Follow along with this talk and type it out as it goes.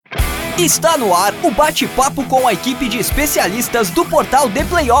Está no ar o bate-papo com a equipe de especialistas do portal The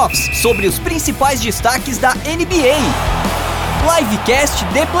Playoffs sobre os principais destaques da NBA. Livecast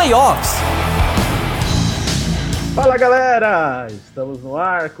The Playoffs. Fala galera, estamos no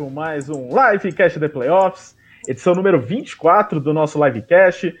ar com mais um Livecast The Playoffs, edição número 24 do nosso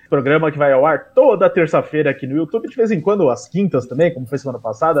Livecast, programa que vai ao ar toda terça-feira aqui no YouTube, de vez em quando às quintas também, como foi semana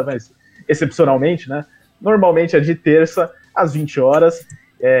passada, mas excepcionalmente, né? Normalmente é de terça às 20 horas.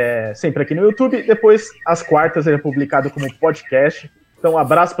 Sempre aqui no YouTube, depois às quartas ele é publicado como podcast. Então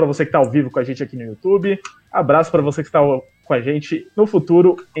abraço para você que está ao vivo com a gente aqui no YouTube, abraço para você que está com a gente no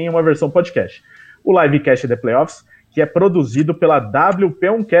futuro em uma versão podcast. O Livecast The Playoffs, que é produzido pela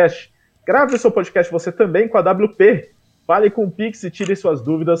WP1Cast. Grave seu podcast você também com a WP, fale com o Pix e tire suas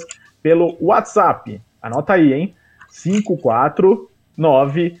dúvidas pelo WhatsApp, anota aí, hein,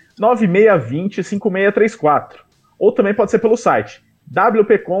 549-9620-5634, ou também pode ser pelo site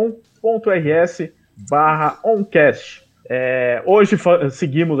wpcom.rs/oncast. Hoje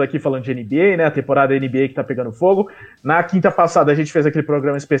seguimos aqui falando de NBA, né? A temporada NBA que tá pegando fogo. Na quinta passada a gente fez aquele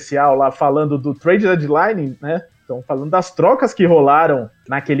programa especial lá falando do trade deadline, né? Então falando das trocas que rolaram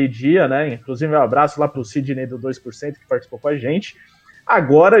naquele dia, né? Inclusive um abraço lá pro Sidney do 2% que participou com a gente.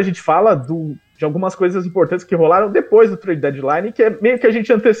 Agora a gente fala de algumas coisas importantes que rolaram depois do trade deadline, que é meio que a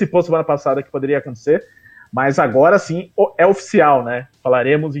gente antecipou semana passada que poderia acontecer. Mas agora sim é oficial, né?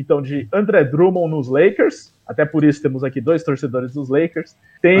 Falaremos então de Andre Drummond nos Lakers. Até por isso temos aqui dois torcedores dos Lakers.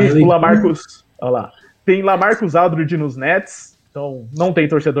 Tem o Lamarcus, olha lá. Tem Lamarcus Aldridge nos Nets. Então não tem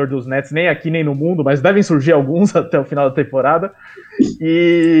torcedor dos Nets nem aqui nem no mundo, mas devem surgir alguns até o final da temporada.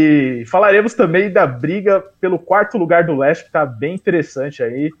 E falaremos também da briga pelo quarto lugar do leste, que está bem interessante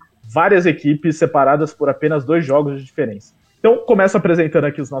aí. Várias equipes separadas por apenas 2 jogos de diferença. Então começo apresentando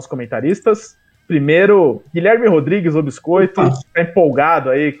aqui os nossos comentaristas. Primeiro, Guilherme Rodrigues, o Biscoito, está empolgado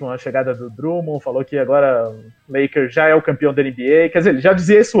aí com a chegada do Drummond, falou que agora o Lakers já é o campeão da NBA, quer dizer, ele já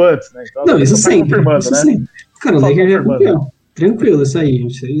dizia isso antes, né? Então, não, isso sempre, isso né? sempre. Cara, o Lakers já é campeão, tranquilo isso aí, o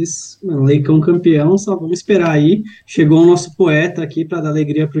Lakers é um campeão, só vamos esperar aí, chegou o nosso poeta aqui para dar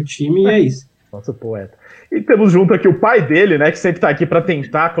alegria pro time e é isso. Nosso poeta. E temos junto aqui o pai dele, né, que sempre tá aqui para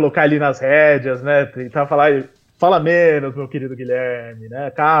tentar colocar ali nas rédeas, né, tentar falar... Fala menos, meu querido Guilherme, né?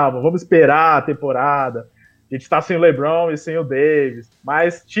 Calma, vamos esperar a temporada. A gente tá sem o LeBron e sem o Davis.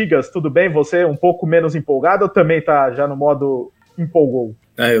 Mas, Tigas, tudo bem? Você um pouco menos empolgado ou também tá já no modo empolgou?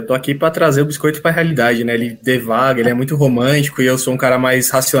 Eu tô aqui pra trazer o Biscoito pra realidade, né? Ele devaga, ele é muito romântico e eu sou um cara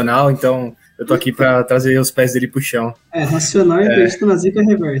mais racional, então eu tô aqui pra trazer os pés dele pro chão. Racional e acredito na zica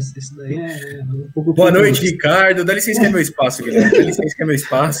reversa. Isso daí é um pouco... Boa noite, Ricardo. Dá licença que é meu espaço, Guilherme. Dá licença que é meu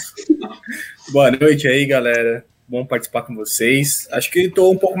espaço. Boa noite aí, galera. Bom participar com vocês. Acho que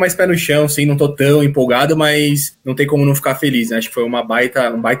tô um pouco mais pé no chão, sim, não tô tão empolgado, mas não tem como não ficar feliz, né? Acho que foi um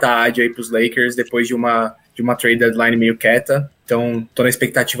baita ad aí pros Lakers depois de uma trade deadline meio quieta. Então, tô na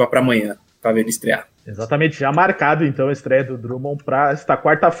expectativa para amanhã, para ver ele estrear. Exatamente, já marcado então a estreia do Drummond para esta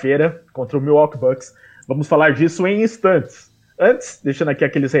quarta-feira contra o Milwaukee Bucks. Vamos falar disso em instantes. Antes, deixando aqui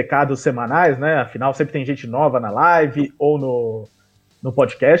aqueles recados semanais, né? Afinal, sempre tem gente nova na live ou no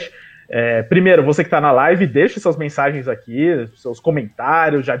podcast. Primeiro, você que está na live, deixe suas mensagens aqui, seus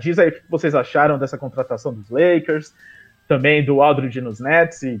comentários, já diz aí o que vocês acharam dessa contratação dos Lakers, também do Aldridge nos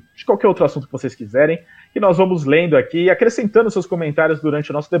Nets e de qualquer outro assunto que vocês quiserem, que nós vamos lendo aqui e acrescentando seus comentários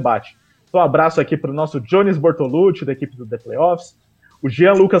durante o nosso debate. Então, um abraço aqui para o nosso Jones Bortolucci, da equipe do The Playoffs, o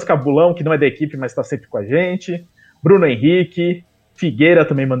Jean Lucas Cabulão, que não é da equipe, mas está sempre com a gente, Bruno Henrique, Figueira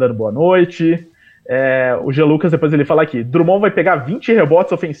também mandando boa noite... o Jean Lucas, depois ele fala aqui, Drummond vai pegar 20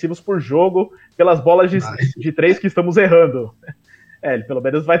 rebotes ofensivos por jogo pelas bolas de 3 que estamos errando. Ele pelo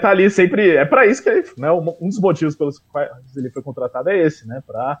menos vai estar ali sempre, é para isso que ele, né, um dos motivos pelos quais ele foi contratado é esse, né,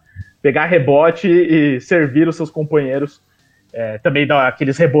 para pegar rebote e servir os seus companheiros, também dar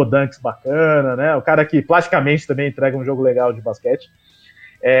aqueles rebodanks bacana, né, o cara que plasticamente também entrega um jogo legal de basquete.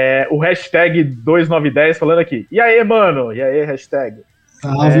 O hashtag 2910 falando aqui, e aí, mano? E aí, hashtag?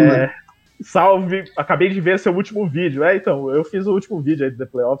 Salve, mano. Salve, acabei de ver seu último vídeo. Então, eu fiz o último vídeo aí do The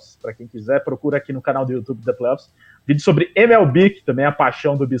Playoffs, pra quem quiser, procura aqui no canal do YouTube The Playoffs. Vídeo sobre MLB, que também é a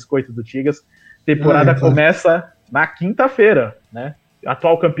paixão do Biscoito do Tigas. Temporada começa na quinta-feira, né?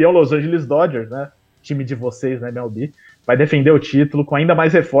 Atual campeão Los Angeles Dodgers, né? Time de vocês, né, MLB. Vai defender o título com ainda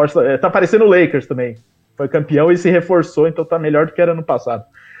mais reforço. Tá parecendo o Lakers também. Foi campeão e se reforçou, então tá melhor do que era no passado.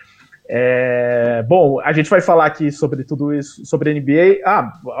 Bom, a gente vai falar aqui sobre tudo isso, sobre a NBA.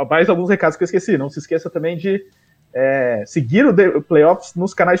 Mais alguns recados que eu esqueci. Não se esqueça também de seguir o The Playoffs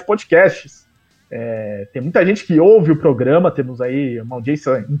nos canais de podcasts. Tem muita gente que ouve o programa, temos aí uma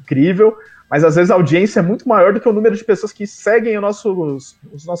audiência incrível, mas às vezes a audiência é muito maior do que o número de pessoas que seguem os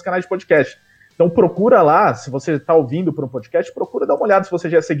nossos canais de podcast. Então procura lá, se você está ouvindo por um podcast, procura dar uma olhada se você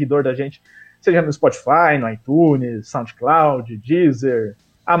já é seguidor da gente, seja no Spotify, no iTunes, SoundCloud, Deezer,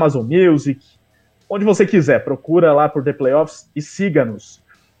 Amazon Music, onde você quiser, procura lá por The Playoffs e siga-nos.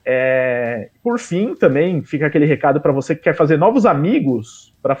 Por fim, também fica aquele recado para você que quer fazer novos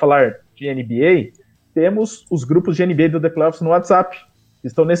amigos para falar de NBA, temos os grupos de NBA do The Playoffs no WhatsApp, que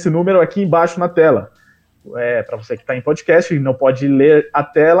estão nesse número aqui embaixo na tela. Para você que está em podcast e não pode ler a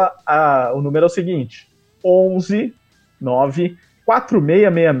tela, o número é o seguinte, 11 9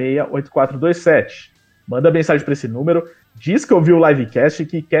 4666 8427. Manda mensagem para esse número, diz que ouviu o livecast e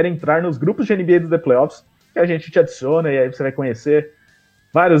que quer entrar nos grupos de NBA do The Playoffs, que a gente te adiciona e aí você vai conhecer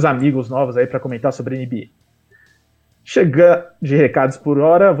vários amigos novos aí para comentar sobre NBA. Chega de recados por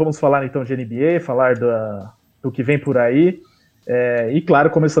hora, vamos falar então de NBA, falar do que vem por aí. E claro,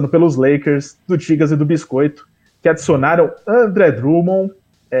 começando pelos Lakers, do Tigas e do Biscoito, que adicionaram André Drummond,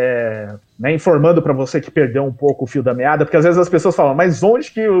 informando para você que perdeu um pouco o fio da meada, porque às vezes as pessoas falam, mas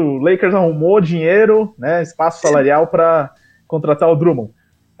onde que o Lakers arrumou dinheiro, espaço salarial para contratar o Drummond?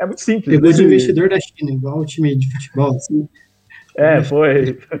 É muito simples. Pegou de investidor da China, igual o time de futebol, assim.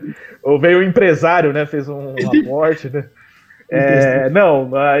 Foi. Ou veio o empresário, fez um aporte,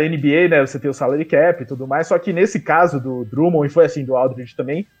 Não, a NBA, você tem o salary cap e tudo mais, só que nesse caso do Drummond, e foi assim do Aldridge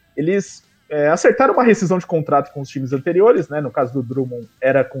também, eles acertaram uma rescisão de contrato com os times anteriores, no caso do Drummond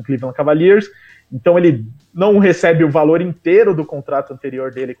era com o Cleveland Cavaliers, então ele não recebe o valor inteiro do contrato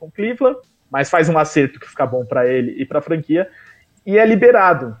anterior dele com o Cleveland, mas faz um acerto que fica bom para ele e para a franquia, e é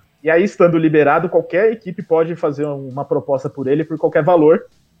liberado. E aí, estando liberado, qualquer equipe pode fazer uma proposta por ele por qualquer valor.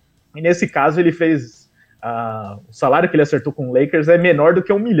 E nesse caso, ele fez... o salário que ele acertou com o Lakers é menor do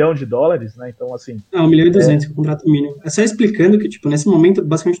que $1 milhão, né? Então, assim... 1,2 milhão que é o contrato mínimo. É só explicando que, nesse momento,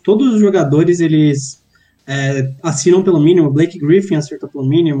 basicamente todos os jogadores, eles assinam pelo mínimo. O Blake Griffin acertou pelo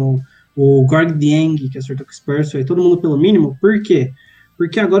mínimo. O Gorg Dieng, que acertou com o Spurs, foi todo mundo pelo mínimo. Por quê?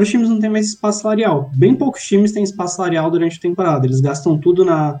 Porque agora os times não têm mais espaço salarial. Bem poucos times têm espaço salarial durante a temporada. Eles gastam tudo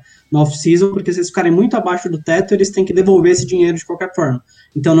na off-season, porque se eles ficarem muito abaixo do teto, eles têm que devolver esse dinheiro de qualquer forma.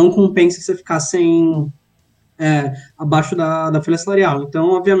 Então não compensa você ficar abaixo da folha salarial.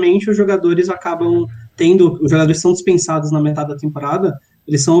 Então, obviamente, os jogadores acabam os jogadores são dispensados na metade da temporada,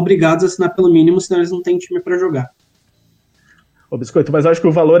 eles são obrigados a assinar pelo mínimo, senão eles não têm time para jogar. Ô, Biscoito, mas eu acho que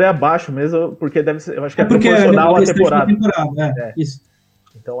o valor é abaixo mesmo, porque deve ser, eu acho que é proporcional à temporada. Isso.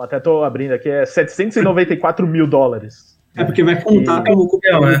 Então, até estou abrindo aqui, $794 mil. Porque vai contar como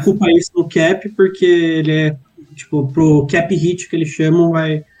ocupa isso no cap, porque ele é, pro cap hit que eles chamam,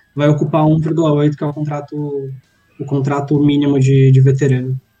 vai ocupar 1,8, que é o contrato mínimo de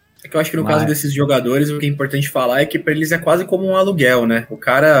veterano. É que eu acho que no caso desses jogadores, o que é importante falar é que para eles é quase como um aluguel, O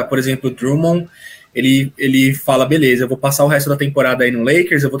cara, por exemplo, o Drummond, ele fala, beleza, eu vou passar o resto da temporada aí no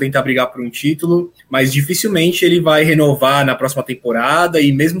Lakers, eu vou tentar brigar por um título, mas dificilmente ele vai renovar na próxima temporada,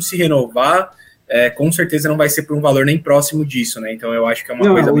 e mesmo se renovar, com certeza não vai ser por um valor nem próximo disso, Então eu acho que é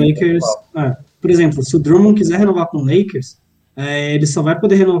uma coisa bem Lakers, por exemplo, se o Drummond quiser renovar com o Lakers, ele só vai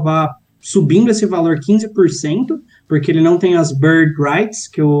poder renovar subindo esse valor 15%, porque ele não tem as bird rights,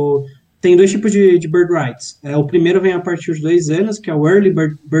 tem dois tipos de bird rights. O primeiro vem a partir de 2 anos, que é o early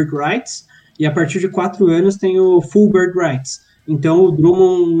bird rights, e a partir de 4 anos tem o full bird rights. Então o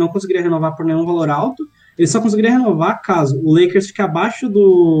Drummond não conseguiria renovar por nenhum valor alto, ele só conseguiria renovar caso o Lakers fique abaixo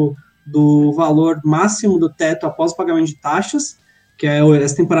do valor máximo do teto após o pagamento de taxas, que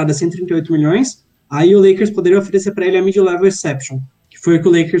essa temporada 138 milhões, aí o Lakers poderia oferecer para ele a mid-level exception, que foi o que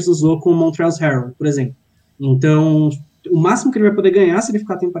o Lakers usou com o Montreal Herald, por exemplo. Então, o máximo que ele vai poder ganhar se ele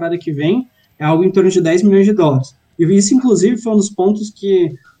ficar a temporada que vem é algo em torno de $10 milhões. E isso, inclusive, foi um dos pontos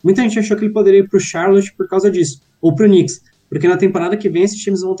que muita gente achou que ele poderia ir para o Charlotte por causa disso, ou para o Knicks, porque na temporada que vem esses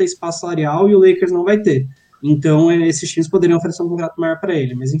times vão ter espaço salarial e o Lakers não vai ter. Então, esses times poderiam oferecer um contrato maior para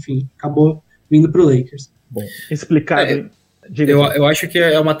ele, mas enfim, acabou vindo para o Lakers. Bom, explicado. Eu acho que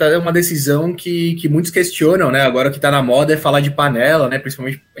é uma decisão que muitos questionam, Agora o que está na moda é falar de panela,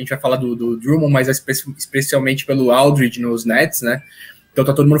 Principalmente a gente vai falar do Drummond, mas especialmente pelo Aldridge nos Nets, Então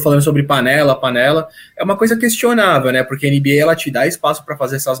tá todo mundo falando sobre panela. É uma coisa questionável, Porque a NBA ela te dá espaço para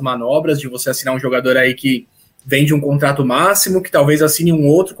fazer essas manobras de você assinar um jogador aí que vende um contrato máximo, que talvez assine um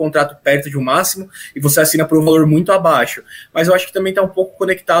outro contrato perto de um máximo, e você assina por um valor muito abaixo. Mas eu acho que também está um pouco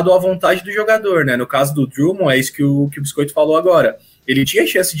conectado à vontade do jogador, No caso do Drummond, é isso que o Biscoito falou agora. ele tinha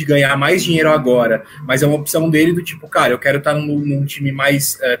chance de ganhar mais dinheiro agora, mas é uma opção dele do tipo, cara, eu quero estar num time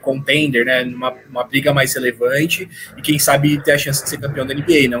mais contender, né, numa briga mais relevante, e quem sabe ter a chance de ser campeão da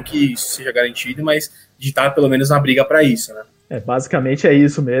NBA, não que isso seja garantido, mas de estar pelo menos na briga para isso, né. Basicamente é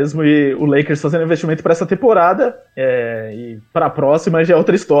isso mesmo, e o Lakers fazendo investimento para essa temporada, e para a próxima já é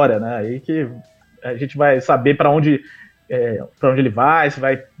outra história, né, aí que a gente vai saber para onde ele vai, se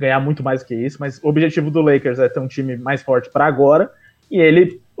vai ganhar muito mais do que isso, mas o objetivo do Lakers é ter um time mais forte para agora,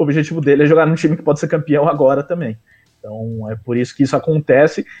 e o objetivo dele é jogar num time que pode ser campeão agora também. Então é por isso que isso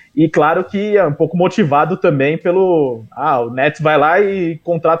acontece, e claro que é um pouco motivado também pelo, o Nets vai lá e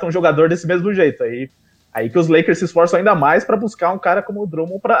contrata um jogador desse mesmo jeito, aí que os Lakers se esforçam ainda mais para buscar um cara como o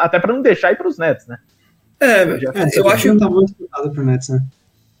Drummond, até para não deixar ir para os Nets, né? Eu acho que não tá muito cuidado pro Nets, né?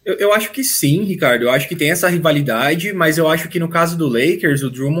 Eu acho que sim, Ricardo. Eu acho que tem essa rivalidade, mas eu acho que no caso do Lakers,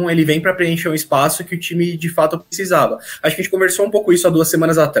 o Drummond ele vem para preencher um espaço que o time de fato precisava. Acho que a gente conversou um pouco isso há 2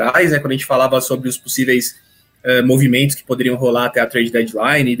 semanas atrás, né, quando a gente falava sobre os possíveis movimentos que poderiam rolar até a trade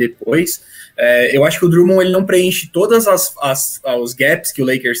deadline e depois. Eu acho que o Drummond ele não preenche todas os gaps que o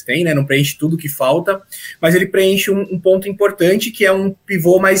Lakers tem, né, não preenche tudo que falta, mas ele preenche um ponto importante que é um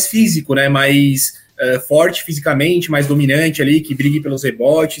pivô mais físico, né, mais forte fisicamente, mais dominante ali, que brigue pelos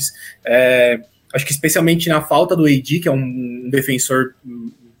rebotes. Acho que especialmente na falta do AD, que é um defensor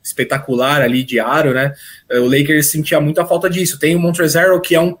espetacular ali de aro, né? O Lakers sentia muita falta disso. Tem o Montrezl,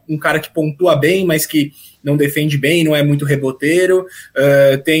 que é um cara que pontua bem, mas que não defende bem, não é muito reboteiro.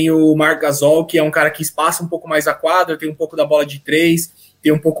 Tem o Marc Gasol, que é um cara que espaça um pouco mais a quadra, tem um pouco da bola de 3,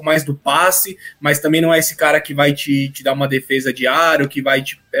 tem um pouco mais do passe, mas também não é esse cara que vai te dar uma defesa de aro, que vai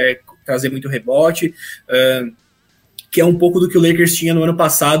te trazer muito rebote, que é um pouco do que o Lakers tinha no ano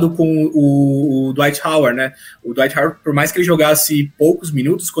passado com o Dwight Howard, né? O Dwight Howard, por mais que ele jogasse poucos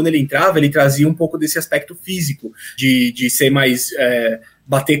minutos, quando ele entrava, ele trazia um pouco desse aspecto físico, de ser mais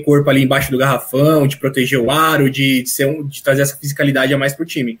bater corpo ali embaixo do garrafão, de proteger o aro, de trazer essa fisicalidade a mais pro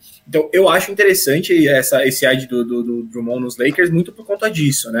time. Então, eu acho interessante esse ad do Drummond nos Lakers muito por conta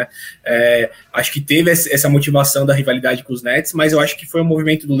disso, né? Acho que teve essa motivação da rivalidade com os Nets, mas eu acho que foi um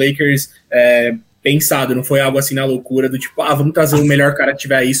movimento do Lakers pensado, não foi algo assim na loucura do tipo, vamos trazer o melhor cara que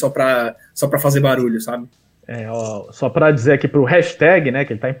tiver aí só pra fazer barulho, sabe? Só para dizer aqui pro hashtag, né,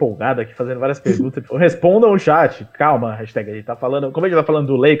 que ele tá empolgado aqui fazendo várias perguntas, respondam o chat, calma, hashtag, ele tá falando, como a gente tá falando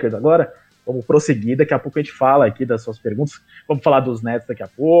do Lakers agora, vamos prosseguir, daqui a pouco a gente fala aqui das suas perguntas, vamos falar dos Nets daqui a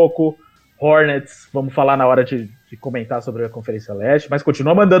pouco, Hornets, vamos falar na hora de comentar sobre a Conferência Leste, mas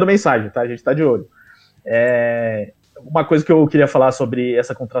continua mandando mensagem, tá, a gente tá de olho. Uma coisa que eu queria falar sobre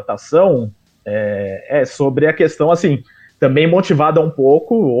essa contratação é sobre a questão, assim, também motivada um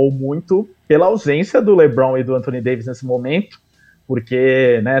pouco, ou muito, pela ausência do LeBron e do Anthony Davis nesse momento,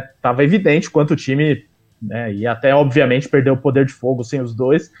 porque, né, estava evidente quanto o time, né, e até, obviamente, perdeu o poder de fogo sem os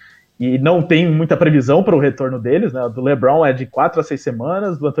dois, e não tem muita previsão para o retorno deles, né, do LeBron é de 4 a 6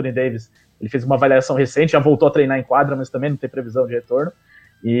 semanas, do Anthony Davis, ele fez uma avaliação recente, já voltou a treinar em quadra, mas também não tem previsão de retorno,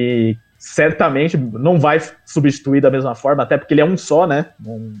 e certamente não vai substituir da mesma forma, até porque ele é um só, né,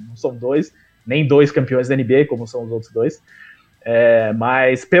 não são dois, nem 2 campeões da NBA, como são os outros 2,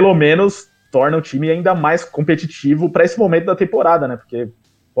 mas pelo menos torna o time ainda mais competitivo para esse momento da temporada, né? Porque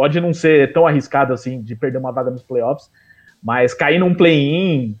pode não ser tão arriscado assim de perder uma vaga nos playoffs, mas cair num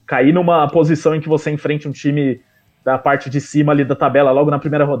play-in, cair numa posição em que você enfrente um time da parte de cima ali da tabela logo na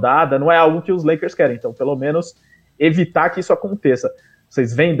primeira rodada, não é algo que os Lakers querem. Então, pelo menos, evitar que isso aconteça.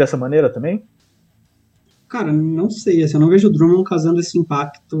 Vocês veem dessa maneira também? Cara, não sei. Assim, eu não vejo o Drummond causando esse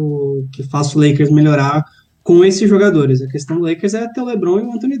impacto que faça o Lakers melhorar com esses jogadores. A questão do Lakers é ter o LeBron e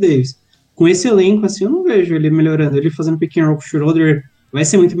o Anthony Davis. Com esse elenco, assim, eu não vejo ele melhorando. Ele fazendo pick and roll com o Schroeder vai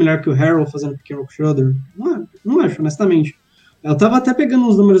ser muito melhor que o Harrell fazendo pick and roll com o Schroeder? Não acho, honestamente. Eu tava até pegando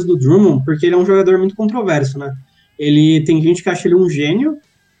os números do Drummond, porque ele é um jogador muito controverso, né? Ele tem gente que acha ele um gênio.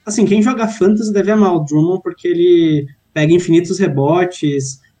 Assim, quem joga fantasy deve amar o Drummond, porque ele pega infinitos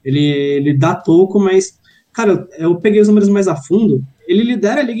rebotes, ele dá toco, mas, cara, eu peguei os números mais a fundo. Ele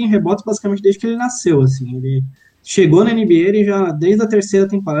lidera a liga em rebotes basicamente desde que ele nasceu, assim. Ele chegou na NBA, ele já, desde a terceira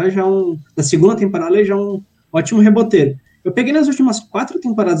temporada, da segunda temporada, ele já é um ótimo reboteiro. Eu peguei nas últimas 4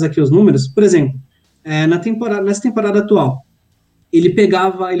 temporadas aqui os números, por exemplo, nessa temporada atual, ele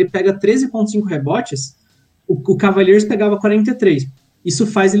pega 13,5 rebotes, o Cavaliers pegava 43. Isso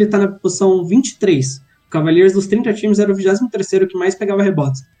faz ele estar na posição 23. O Cavaliers dos 30 times era o 23º que mais pegava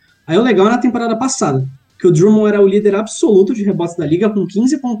rebotes. Aí o legal é na temporada passada, que o Drummond era o líder absoluto de rebotes da liga com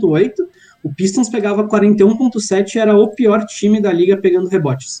 15,8, o Pistons pegava 41,7 e era o pior time da liga pegando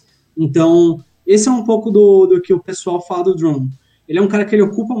rebotes. Então, esse é um pouco do que o pessoal fala do Drummond. Ele é um cara que ele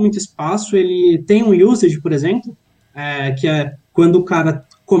ocupa muito espaço, ele tem um usage, por exemplo, que é quando o cara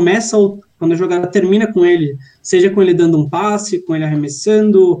começa, quando a jogada termina com ele, seja com ele dando um passe, com ele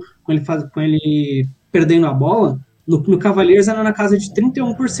arremessando, com ele perdendo a bola, no Cavaliers era na casa de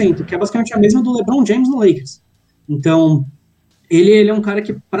 31%, que é basicamente a mesma do LeBron James no Lakers. Então, ele é um cara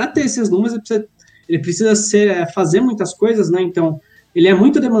que, para ter esses números, ele precisa fazer muitas coisas, né? Então, ele é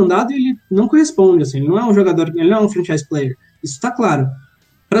muito demandado e ele não corresponde, assim, ele não é um jogador, ele não é um franchise player, isso está claro.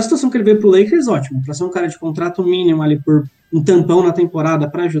 Para a situação que ele veio para o Lakers, ótimo, para ser um cara de contrato mínimo ali por um tampão na temporada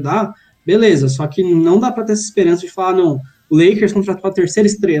para ajudar, beleza, só que não dá para ter essa esperança de falar, não, o Lakers contratou a terceira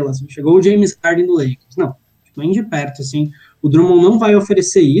estrela, assim, chegou o James Harden do Lakers, não, nem de perto, assim, o Drummond não vai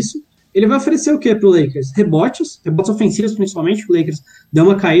oferecer isso. Ele vai oferecer o que para o Lakers? Rebotes ofensivos principalmente, o Lakers deu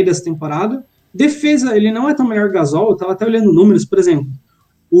uma caída essa temporada. Defesa, ele não é tão melhor que o Gasol, eu estava até olhando números, por exemplo,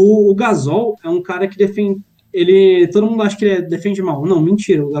 o Gasol é um cara que defende, todo mundo acha que ele defende mal, não,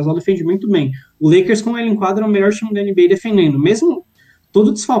 mentira, o Gasol defende muito bem. O Lakers, como ele enquadra, é o melhor time da NBA defendendo, mesmo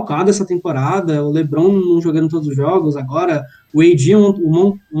todo desfalcado essa temporada, o LeBron não jogando todos os jogos, agora o AD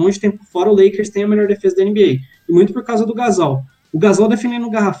um monte de tempo fora, o Lakers tem a melhor defesa da NBA, e muito por causa do Gasol. O Gasol defendendo o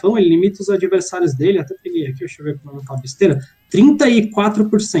garrafão, ele limita os adversários dele, até peguei aqui, deixa eu ver como não tá besteira,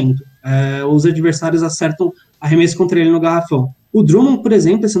 34%. Os adversários acertam arremesso contra ele no garrafão. O Drummond, por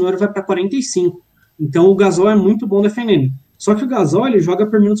exemplo, esse número vai para 45%. Então o Gasol é muito bom defendendo. Só que o Gasol, ele joga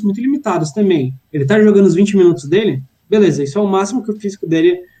por minutos muito limitados também. Ele tá jogando os 20 minutos dele, beleza, isso é o máximo que o físico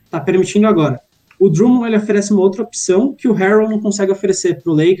dele tá permitindo agora. O Drummond, ele oferece uma outra opção que o Harrell não consegue oferecer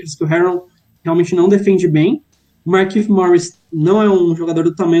pro Lakers, que o Harrell realmente não defende bem. O Markieff Morris não é um jogador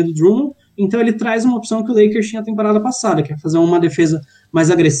do tamanho do Drummond, então ele traz uma opção que o Lakers tinha na temporada passada, que é fazer uma defesa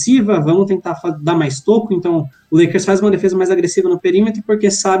mais agressiva, vamos tentar dar mais toco, então o Lakers faz uma defesa mais agressiva no perímetro, porque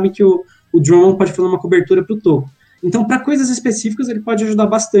sabe que o Drummond pode fazer uma cobertura para o toco. Então, para coisas específicas, ele pode ajudar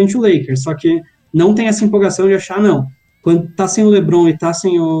bastante o Lakers, só que não tem essa empolgação de achar, não, quando tá sem o LeBron e tá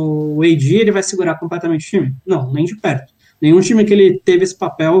sem o AD, ele vai segurar completamente o time? Não, nem de perto. Nenhum time que ele teve esse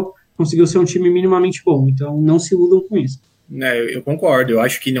papel conseguiu ser um time minimamente bom, então não se iludam com isso. Eu concordo, eu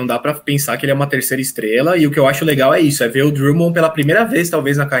acho que não dá pra pensar que ele é uma terceira estrela, e o que eu acho legal é isso, é ver o Drummond pela primeira vez,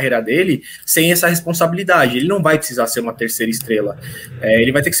 talvez na carreira dele, sem essa responsabilidade. Ele não vai precisar ser uma terceira estrela,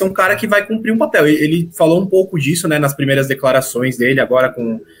 ele vai ter que ser um cara que vai cumprir um papel. Ele falou um pouco disso, né, nas primeiras declarações dele, agora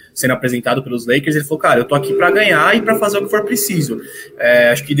sendo apresentado pelos Lakers. Ele falou, cara, eu tô aqui pra ganhar e pra fazer o que for preciso.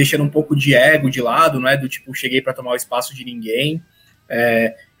 Acho que deixando um pouco de ego de lado, não é do tipo, cheguei pra tomar o espaço de ninguém.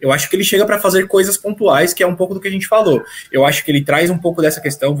 Eu acho que ele chega para fazer coisas pontuais, que é um pouco do que a gente falou. Eu acho que ele traz um pouco dessa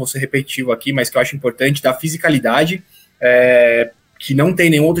questão, vou ser repetitivo aqui, mas que eu acho importante, da fisicalidade, que não tem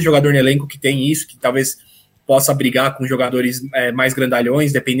nenhum outro jogador no elenco que tem isso, que talvez possa brigar com jogadores mais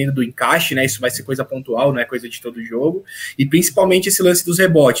grandalhões, dependendo do encaixe, né? Isso vai ser coisa pontual, não é coisa de todo jogo. E principalmente esse lance dos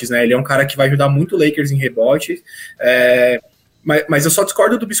rebotes, né? Ele é um cara que vai ajudar muito o Lakers em rebotes. Mas eu só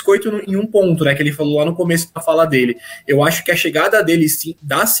discordo do Biscoito em um ponto, né, que ele falou lá no começo da fala dele. Eu acho que a chegada dele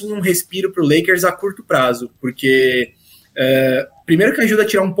dá sim um respiro pro Lakers a curto prazo, porque primeiro que ajuda a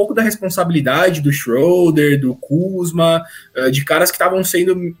tirar um pouco da responsabilidade do Schroeder, do Kuzma, de caras que estavam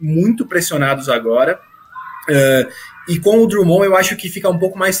sendo muito pressionados agora, e com o Drummond eu acho que fica um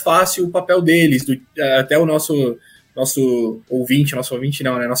pouco mais fácil o papel deles, até o nosso ouvinte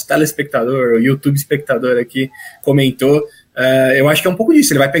não, né, nosso telespectador, o YouTube espectador aqui comentou. Eu acho que é um pouco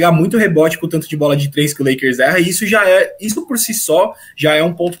disso, ele vai pegar muito rebote com o tanto de bola de 3 que o Lakers erra, e isso por si só já é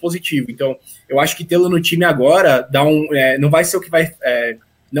um ponto positivo. Então eu acho que tê-lo no time agora não vai ser o que vai,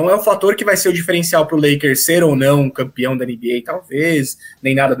 não é o fator que vai ser o diferencial para o Lakers ser ou não campeão da NBA, talvez,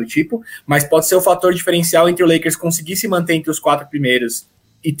 nem nada do tipo, mas pode ser o fator diferencial entre o Lakers conseguir se manter entre os 4 primeiros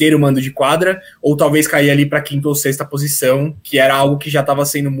e ter o mando de quadra, ou talvez cair ali para 5ª ou 6ª posição, que era algo que já estava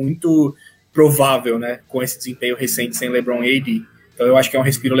sendo muito provável, né, com esse desempenho recente sem LeBron e AD. Então eu acho que é um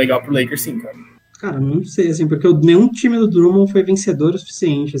respiro legal pro Lakers, sim, cara. Cara, não sei, assim, porque nenhum time do Drummond foi vencedor o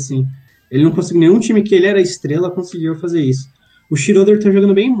suficiente, assim. Ele não conseguiu, nenhum time que ele era estrela conseguiu fazer isso. O Schroeder tá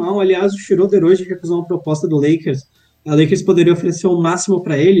jogando bem mal, aliás, o Schroeder hoje recusou uma proposta do Lakers. A Lakers poderia oferecer o máximo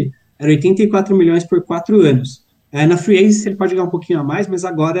para ele, era 84 milhões por 4 anos. Na Free Agency ele pode ganhar um pouquinho a mais, mas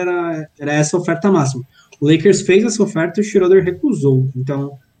agora era essa oferta máxima. O Lakers fez essa oferta e o Schroeder recusou,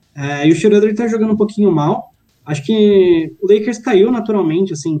 então... e o Schroeder tá jogando um pouquinho mal. Acho que o Lakers caiu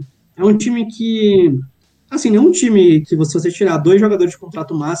naturalmente, assim. É um time que... Assim, não é um time que se você tirar 2 jogadores de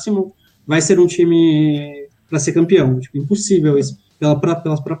contrato máximo, vai ser um time para ser campeão. Tipo, impossível isso,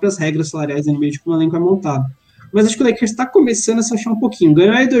 pelas próprias regras salariais da NBA de como o elenco é montado. Mas acho que o Lakers está começando a se achar um pouquinho.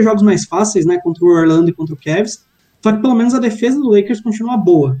 Ganhou aí 2 jogos mais fáceis, né, contra o Orlando e contra o Cavs, só que pelo menos a defesa do Lakers continua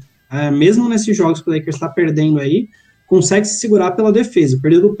boa. Mesmo nesses jogos que o Lakers está perdendo aí, consegue se segurar pela defesa.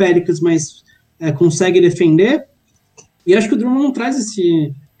 Perdeu do Pelicans, mas consegue defender. E acho que o Drummond não traz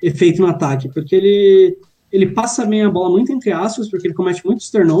esse efeito no ataque, porque ele passa bem a bola muito entre aspas, porque ele comete muitos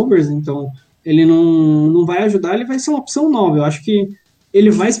turnovers, então ele não vai ajudar, ele vai ser uma opção nova. Eu acho que ele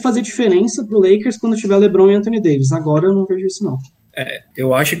vai fazer diferença pro Lakers quando tiver LeBron e Anthony Davis. Agora eu não vejo isso, não.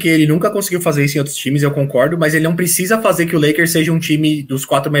 Eu acho que ele nunca conseguiu fazer isso em outros times, eu concordo, mas ele não precisa fazer que o Lakers seja um time dos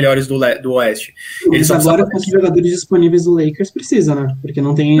 4 melhores do Oeste. Mas agora, com os jogadores disponíveis do Lakers, precisa, né? Porque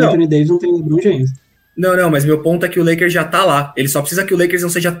não tem Anthony Davis, não tem LeBron James. Não, mas meu ponto é que o Lakers já tá lá. Ele só precisa que o Lakers não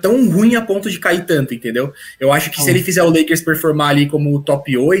seja tão ruim a ponto de cair tanto, entendeu? Eu acho que se ele fizer o Lakers performar ali como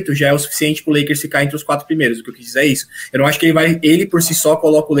top 8, já é o suficiente pro Lakers ficar entre os 4 primeiros. O que eu quis dizer é isso. Eu não acho que ele por si só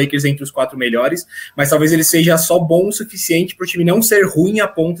coloca o Lakers entre os 4 melhores, mas talvez ele seja só bom o suficiente pro time não ser ruim a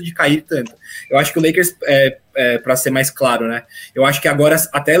ponto de cair tanto. Eu acho que o Lakers, para ser mais claro, né? Eu acho que agora,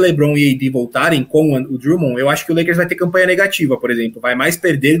 até LeBron e AD voltarem com o Drummond, eu acho que o Lakers vai ter campanha negativa, por exemplo. Vai mais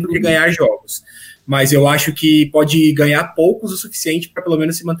perder do que ganhar jogos. Mas eu acho que pode ganhar poucos o suficiente para pelo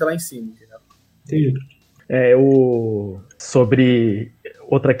menos se manter lá em cima. Entendeu? Entendi. Sobre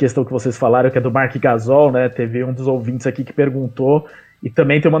outra questão que vocês falaram, que é do Mark Gasol, né? Teve um dos ouvintes aqui que perguntou, e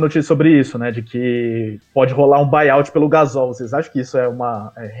também tem uma notícia sobre isso, né? De que pode rolar um buyout pelo Gasol. Vocês acham que isso é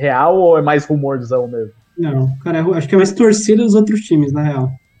real ou é mais rumorzão mesmo? Não, cara, eu acho que é mais torcida dos outros times, na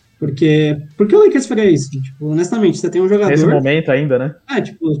real. Porque o Lakers faria isso? Tipo, honestamente, você tem um jogador... Nesse momento ainda, né?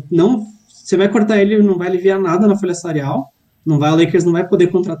 Não... Você vai cortar ele, não vai aliviar nada na folha salarial, o Lakers não vai poder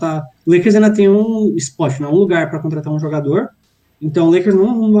contratar. O Lakers ainda tem um spot, um lugar para contratar um jogador. Então o Lakers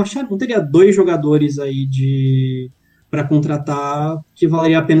não teria 2 jogadores aí para contratar que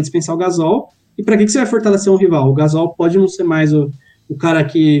valeria a pena dispensar o Gasol. E para que você vai fortalecer um rival? O Gasol pode não ser mais o cara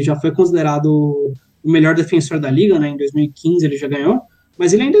que já foi considerado o melhor defensor da liga, né? Em 2015 ele já ganhou,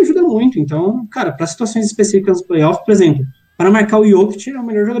 mas ele ainda ajuda muito. Então, cara, para situações específicas do playoff, por exemplo, para marcar o Jokic, é o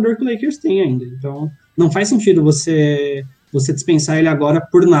melhor jogador que o Lakers tem ainda. Então, não faz sentido você dispensar ele agora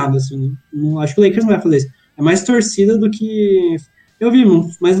por nada. Assim. Não, acho que o Lakers não vai fazer isso. É mais torcida do que... Eu vi,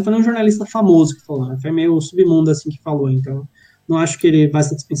 mas não foi um jornalista famoso que falou. Né? Foi meio submundo assim que falou. Então, não acho que ele vai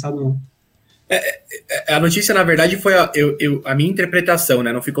ser dispensado, não. A notícia, na verdade, foi a minha interpretação,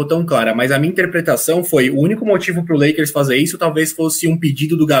 né? Não ficou tão clara, mas a minha interpretação foi o único motivo para o Lakers fazer isso talvez fosse um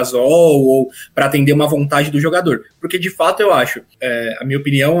pedido do Gasol ou para atender uma vontade do jogador. Porque, de fato, eu acho, a minha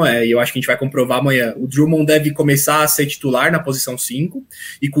opinião e eu acho que a gente vai comprovar amanhã, o Drummond deve começar a ser titular na posição 5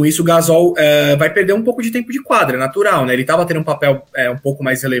 e com isso o Gasol vai perder um pouco de tempo de quadra, natural, né? Ele estava tendo um papel um pouco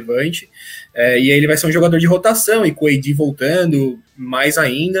mais relevante e aí ele vai ser um jogador de rotação e com o AD voltando mais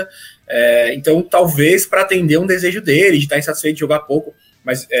ainda. Então, talvez para atender um desejo dele, de estar insatisfeito de jogar pouco,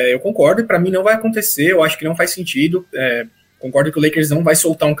 mas eu concordo, para mim não vai acontecer, eu acho que não faz sentido, concordo que o Lakers não vai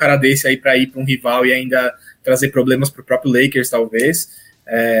soltar um cara desse aí para ir para um rival e ainda trazer problemas para o próprio Lakers, talvez,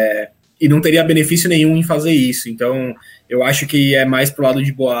 e não teria benefício nenhum em fazer isso, então eu acho que é mais pro lado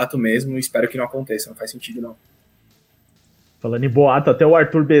de boato mesmo, espero que não aconteça, não faz sentido não. Falando em boato, até o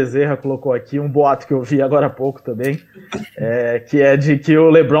Arthur Bezerra colocou aqui um boato que eu vi agora há pouco também, que é de que o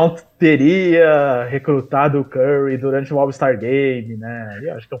LeBron teria recrutado o Curry durante o All-Star Game, né?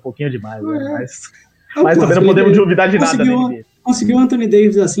 Eu acho que é um pouquinho demais, né? Mas também não podemos duvidar de nada. Conseguiu o Anthony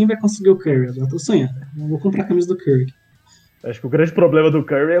Davis assim, vai conseguir o Curry. Eu já tô sonhando. Eu vou comprar a camisa do Curry. Acho que o grande problema do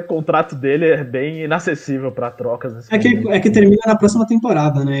Curry é o contrato dele é bem inacessível para trocas. É que termina na próxima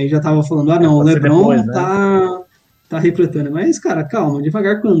temporada, né? E já tava falando, não, o LeBron depois, né? Tá recrutando, mas, cara, calma,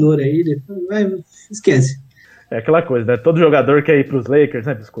 devagar com o Andor aí, esquece. É aquela coisa, né? Todo jogador quer ir pros Lakers,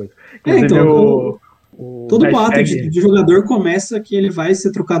 né, Biscoito? Inclusive, então, todo boato de jogador começa que ele vai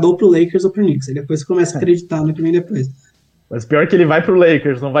ser trocado ou pro Lakers ou pro Knicks, aí depois você começa a acreditar no que vem depois. Mas pior que ele vai pro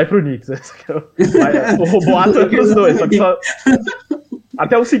Lakers, não vai pro Knicks. O boato é pros dois, só que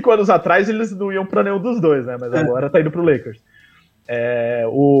até uns 5 anos atrás eles não iam pra nenhum dos dois, né? Mas agora tá indo pro Lakers.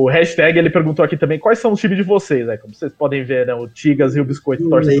 O hashtag, ele perguntou aqui também quais são os times de vocês, né? Como vocês podem ver, né? O Tigas e o Biscoito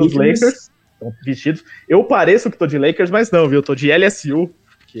torcem pros Lakers, estão vestidos. Eu pareço que tô de Lakers, mas não, viu? Eu tô de LSU,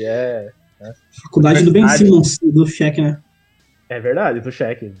 que é... Né? Faculdade do Ben Simmons, do Shaq, né? É verdade, do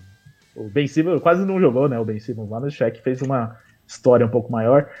Shaq. O Ben Simmons quase não jogou, né? O Ben Simmons lá no Shaq fez uma história um pouco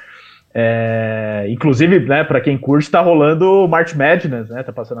maior. Inclusive, né, para quem curte, tá rolando o March Madness, né?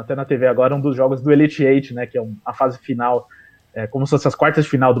 Tá passando até na TV agora um dos jogos do Elite Eight, né? Que é a fase final. Como se fosse as quartas de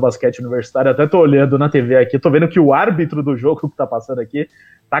final do basquete universitário. Até tô olhando na TV aqui, tô vendo que o árbitro do jogo que tá passando aqui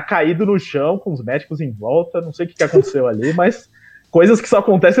tá caído no chão, com os médicos em volta, não sei o que aconteceu ali, mas coisas que só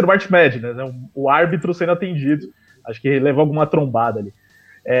acontecem no March Madness, né? O árbitro sendo atendido, acho que levou alguma trombada ali.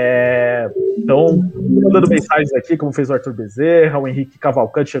 Então, mandando mensagens aqui, como fez o Arthur Bezerra, o Henrique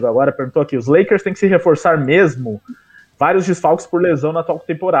Cavalcante chegou agora, perguntou aqui, os Lakers têm que se reforçar mesmo, vários desfalques por lesão na atual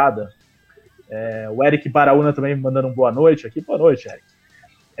temporada. O Eric Baraúna também mandando um boa noite aqui. Boa noite, Eric.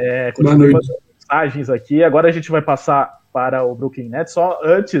 Boa noite. Mensagens aqui. Agora a gente vai passar para o Brooklyn Nets. Só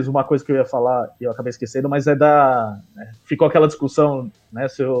antes, uma coisa que eu ia falar, que eu acabei esquecendo, mas ficou aquela discussão, né,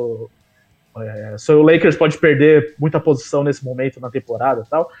 se o Lakers pode perder muita posição nesse momento na temporada e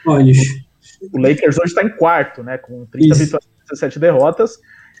tal. Olha. O Lakers hoje está em quarto, né, com 30 vitórias e 17 derrotas,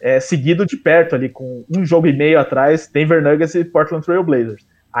 seguido de perto ali, com 1 jogo e meio atrás, Denver Nuggets e Portland Trail Blazers.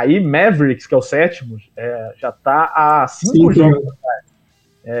 Aí Mavericks, que é o sétimo, já está a 5 jogos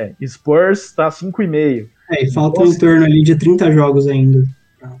atrás. Spurs está a 5,5. E falta em torno ali de 30 jogos ainda.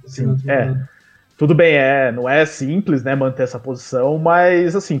 Sim, tudo bem, não é simples, né, manter essa posição,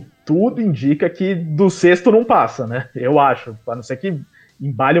 mas assim, tudo indica que do sexto não passa, né? Eu acho, a não ser que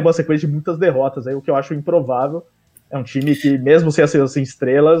embale uma sequência de muitas derrotas, aí o que eu acho improvável. É um time que, mesmo sem as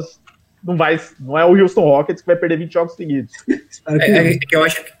estrelas, não é o Houston Rockets que vai perder 20 jogos seguidos.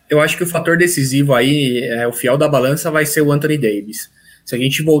 Eu acho que o fator decisivo aí, o fiel da balança, vai ser o Anthony Davis. Se a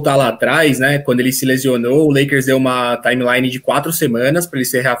gente voltar lá atrás, né, quando ele se lesionou, o Lakers deu uma timeline de 4 semanas para ele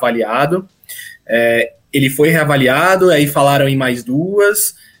ser reavaliado. Ele foi reavaliado, aí falaram em mais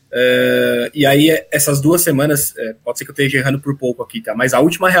 2, e aí essas 2 semanas, pode ser que eu esteja errando por pouco aqui, tá? Mas a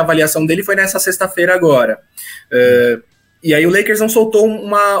última reavaliação dele foi nessa sexta-feira agora. E aí o Lakers não soltou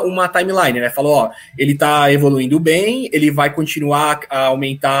uma timeline, né? Falou, ele tá evoluindo bem, ele vai continuar a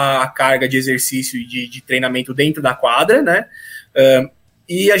aumentar a carga de exercício e de treinamento dentro da quadra, né?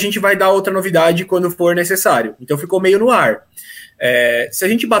 E a gente vai dar outra novidade quando for necessário. Então ficou meio no ar. Se a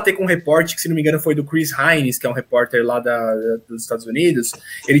gente bater com um reporte, que se não me engano foi do Chris Hines, que é um repórter lá dos Estados Unidos,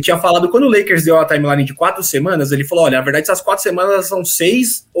 ele tinha falado, quando o Lakers deu a timeline de 4 semanas, ele falou, olha, na verdade essas 4 semanas são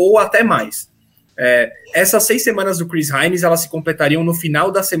 6 ou até mais. Essas 6 semanas do Chris Hines, elas se completariam no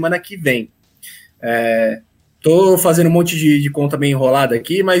final da semana que vem. Tô fazendo um monte de conta bem enrolada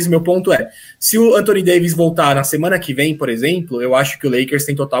aqui, mas meu ponto se o Anthony Davis voltar na semana que vem, por exemplo, eu acho que o Lakers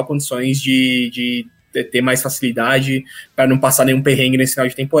tem total condições de ter mais facilidade para não passar nenhum perrengue nesse final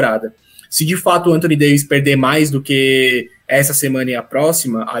de temporada. Se de fato o Anthony Davis perder mais do que essa semana e a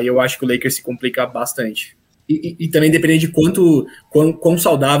próxima, aí eu acho que o Lakers se complica bastante. E também depende de quão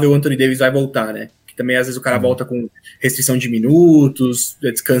saudável o Anthony Davis vai voltar, né? Que também às vezes o cara volta com restrição de minutos,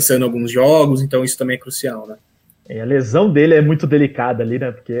 descansando alguns jogos, então isso também é crucial, né? A lesão dele é muito delicada ali,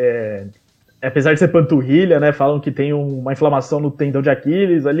 né? Porque apesar de ser panturrilha, né? Falam que tem uma inflamação no tendão de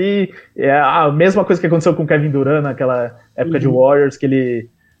Aquiles ali. É a mesma coisa que aconteceu com o Kevin Durant naquela época de Warriors, que ele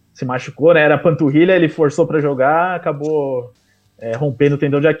se machucou, né? Era panturrilha, ele forçou para jogar, acabou rompendo o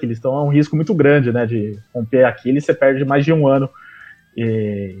tendão de Aquiles. Então é um risco muito grande, né? De romper Aquiles, você perde mais de 1 ano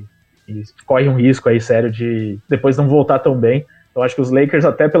e corre um risco aí sério de depois não voltar tão bem. Eu acho que os Lakers,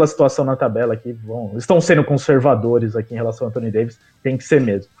 até pela situação na tabela aqui, estão sendo conservadores aqui em relação ao Anthony Davis, tem que ser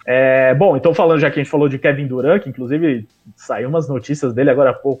mesmo. Bom, então falando, já que a gente falou de Kevin Durant, que inclusive saiu umas notícias dele agora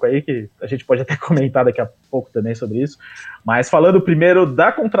há pouco aí, que a gente pode até comentar daqui a pouco também sobre isso, mas falando primeiro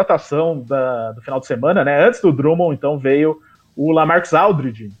da contratação do final de semana, né, antes do Drummond, então veio o LaMarcus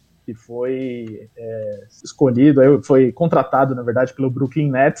Aldridge, que foi escolhido, foi contratado, na verdade, pelo Brooklyn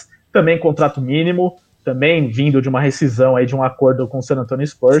Nets, também contrato mínimo, também vindo de uma rescisão aí de um acordo com o San Antonio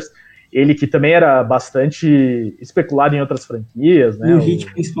Spurs, ele que também era bastante especulado em outras franquias, né? O Heat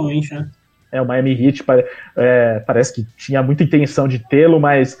principalmente, né? O Miami Heat parece que tinha muita intenção de tê-lo,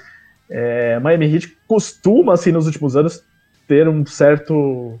 mas o Miami Heat costuma, assim, nos últimos anos, ter um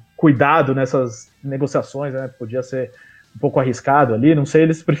certo cuidado nessas negociações, né? Podia ser um pouco arriscado ali, não sei,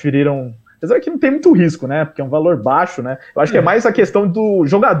 eles preferiram... Apesar que não tem muito risco, né? Porque é um valor baixo, né? Eu acho que é mais a questão do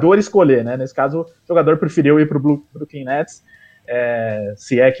jogador escolher, né? Nesse caso, o jogador preferiu ir para o Brooklyn Nets,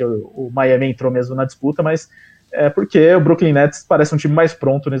 se é que o Miami entrou mesmo na disputa, mas porque o Brooklyn Nets parece um time mais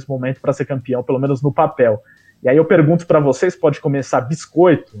pronto nesse momento para ser campeão, pelo menos no papel. E aí eu pergunto para vocês, pode começar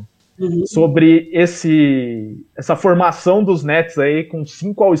Biscoito, sobre essa formação dos Nets aí com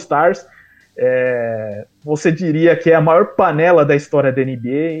 5 All-Stars. Você diria que é a maior panela da história da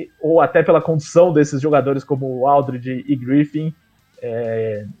NBA, ou até pela condição desses jogadores como Aldridge e Griffin,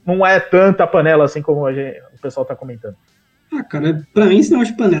 não é tanta panela assim como o pessoal está comentando? Cara, pra mim esse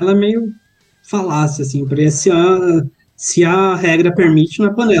negócio de panela é meio falácia, assim, porque se a regra permite, não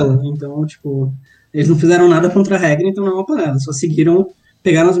é panela. Então, tipo, eles não fizeram nada contra a regra, então não é uma panela, só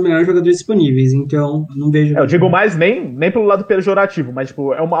pegaram os melhores jogadores disponíveis, então não vejo... Eu digo mais nem pelo lado pejorativo, mas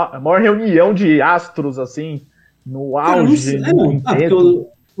tipo, é uma maior reunião de astros, assim, no auge. Porque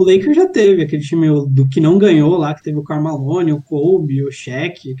o Lakers já teve aquele time do que não ganhou lá, que teve o Karl Malone, o Kobe, o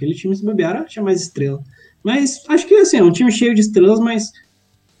Shaq, aquele time se bobear tinha mais estrela. Mas acho que assim, é um time cheio de estrelas, mas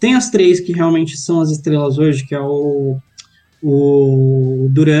tem as 3 que realmente são as estrelas hoje, que é o o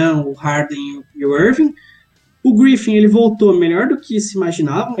Durant, o Harden e o Irving. O Griffin, ele voltou melhor do que se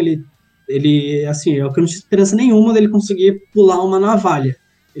imaginavam, ele assim, eu não tinha esperança nenhuma dele conseguir pular uma navalha.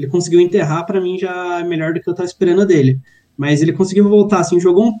 Ele conseguiu enterrar, para mim já é melhor do que eu estava esperando dele. Mas ele conseguiu voltar, assim,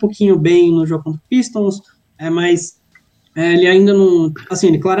 jogou um pouquinho bem no jogo contra o Pistons, mas ele ainda não, assim,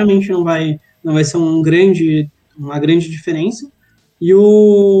 ele claramente não vai ser uma grande diferença. E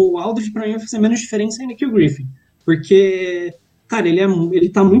o Aldridge, para mim, vai fazer menos diferença ainda que o Griffin, porque, cara, ele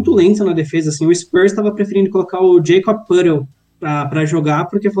tá muito lento na defesa, assim, o Spurs estava preferindo colocar o Jacob Puddle para jogar,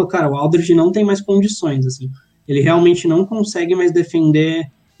 porque falou, cara, o Aldridge não tem mais condições, assim, ele realmente não consegue mais defender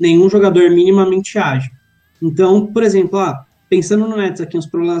nenhum jogador minimamente ágil. Então, por exemplo, pensando no Nets aqui, uns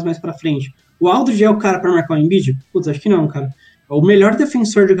problemas mais para frente, o Aldridge é o cara para marcar o Embiid? Putz, acho que não, cara. O melhor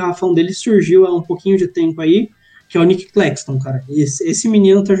defensor de garrafão dele surgiu há um pouquinho de tempo aí, que é o Nick Claxton, cara. Esse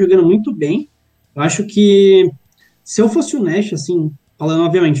menino tá jogando muito bem. Eu acho que se eu fosse o Nash, assim, falando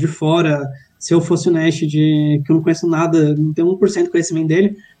obviamente de fora, se eu fosse o Nash que eu não conheço nada, não tenho 1% de conhecimento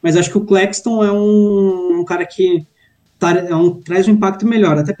dele, mas acho que o Claxton é um cara que traz um impacto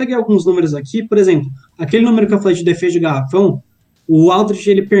melhor. Até peguei alguns números aqui, por exemplo, aquele número que eu falei de defesa de garrafão, o Aldridge,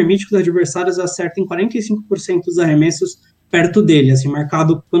 ele permite que os adversários acertem 45% dos arremessos perto dele, assim,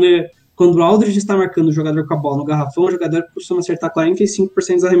 marcado quando o Aldridge está marcando o jogador com a bola no garrafão, o jogador costuma acertar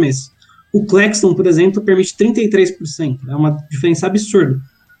 45% dos arremessos. O Claxton, por exemplo, permite 33%. É uma diferença absurda.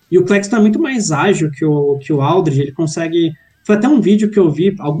 E o Claxton é muito mais ágil que o Aldridge. Ele consegue... Foi até um vídeo que eu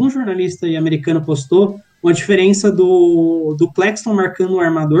vi, algum jornalista americano postou, uma diferença do Claxton marcando o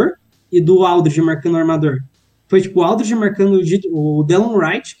armador e do Aldridge marcando o armador. Foi tipo o Aldridge marcando o Delon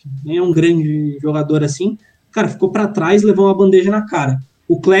Wright, que nem é um grande jogador assim. Cara, ficou para trás e levou uma bandeja na cara.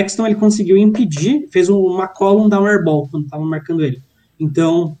 O Claxton, ele conseguiu impedir, fez uma column down airball quando estava marcando ele.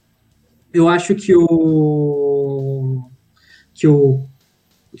 Então, eu acho que o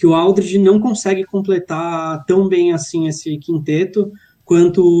Aldridge não consegue completar tão bem assim esse quinteto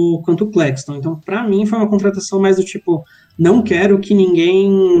quanto o Claxton. Então, para mim, foi uma contratação mais do tipo, não quero que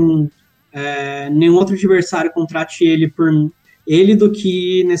nenhum outro adversário contrate ele do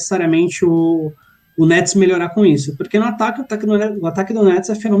que necessariamente o Nets melhorar com isso. Porque o ataque do Nets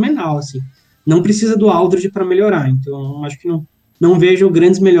é fenomenal, assim. Não precisa do Aldridge para melhorar. Então, acho que não vejo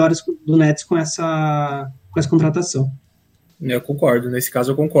grandes melhoras do Nets com essa contratação. Eu concordo, nesse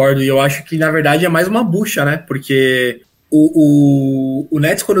caso eu concordo. E eu acho que, na verdade, é mais uma bucha, né? Porque o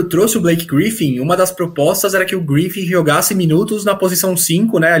Nets, quando trouxe o Blake Griffin, uma das propostas era que o Griffin jogasse minutos na posição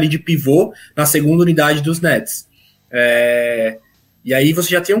 5, né? Ali de pivô, na segunda unidade dos Nets. E aí você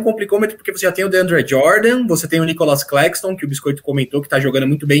já tem um complicômetro, porque você já tem o DeAndre Jordan, você tem o Nicholas Claxton, que o Biscoito comentou que tá jogando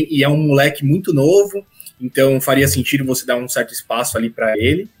muito bem, e é um moleque muito novo, então faria sentido você dar um certo espaço ali para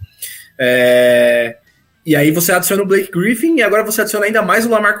ele. E aí você adiciona o Blake Griffin, e agora você adiciona ainda mais o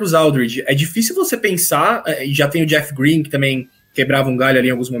LaMarcus Aldridge. É difícil você pensar, e já tem o Jeff Green, que também quebrava um galho ali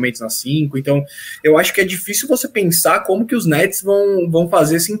em alguns momentos na 5, então eu acho que é difícil você pensar como que os Nets vão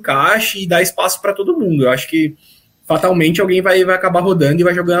fazer esse encaixe e dar espaço para todo mundo. Eu acho que fatalmente alguém vai acabar rodando e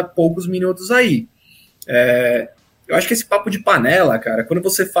vai jogar poucos minutos aí. Eu acho que esse papo de panela, cara, quando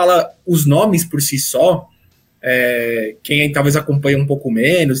você fala os nomes por si só, quem talvez acompanha um pouco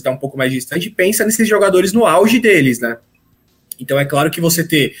menos e está um pouco mais distante, pensa nesses jogadores no auge deles, né? Então é claro que você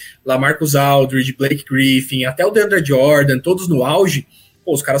ter LaMarcus Aldridge, Blake Griffin, até o DeAndre Jordan, todos no auge,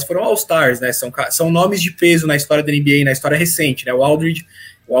 os caras foram All-Stars, né? São nomes de peso na história da NBA, na história recente, né? O Aldridge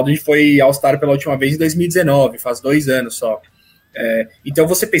foi All-Star pela última vez em 2019, faz 2 anos só. Então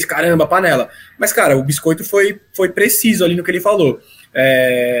você pensa, caramba, panela. Mas, cara, o Biscoito foi preciso ali no que ele falou.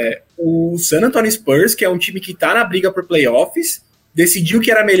 O San Antonio Spurs, que é um time que tá na briga por playoffs, decidiu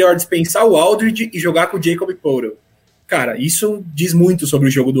que era melhor dispensar o Aldridge e jogar com o Jacob Poeltl. Cara, isso diz muito sobre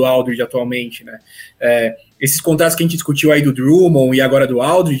o jogo do Aldridge atualmente, né? Esses contratos que a gente discutiu aí do Drummond e agora do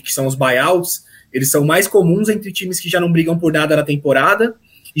Aldridge, que são os buyouts, eles são mais comuns entre times que já não brigam por nada na temporada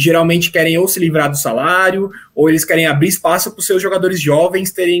e geralmente querem ou se livrar do salário, ou eles querem abrir espaço para os seus jogadores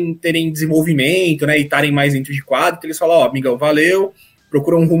jovens terem desenvolvimento, né, e estarem mais dentro de quadro. Então eles falam, amigão, valeu,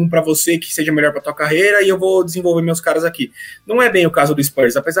 procura um rumo para você que seja melhor para tua carreira e eu vou desenvolver meus caras aqui. Não é bem o caso do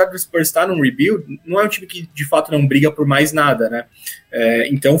Spurs. Apesar do Spurs estar num rebuild, não é um time que de fato não briga por mais nada, né?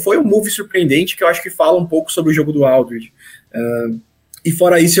 Então foi um move surpreendente que eu acho que fala um pouco sobre o jogo do Aldridge. E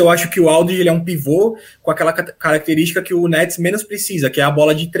fora isso, eu acho que o Aldridge ele é um pivô com aquela característica que o Nets menos precisa, que é a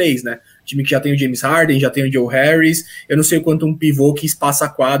bola de 3, né? O time que já tem o James Harden, já tem o Joe Harris, eu não sei o quanto um pivô que espaça a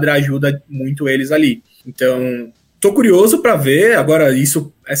quadra ajuda muito eles ali. Então, tô curioso para ver, agora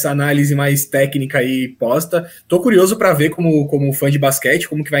essa análise mais técnica aí posta, tô curioso para ver como fã de basquete,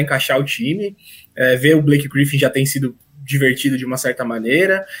 como que vai encaixar o time, ver o Blake Griffin já tem sido divertido de uma certa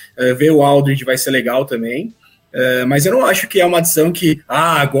maneira. Ver o Aldridge vai ser legal também. Mas eu não acho que é uma adição que,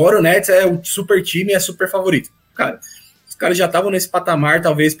 agora o Nets é o super time e é super favorito. Cara, os caras já estavam nesse patamar,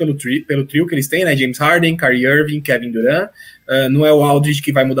 talvez pelo trio que eles têm, né? James Harden, Kyrie Irving, Kevin Durant. Não é o Aldridge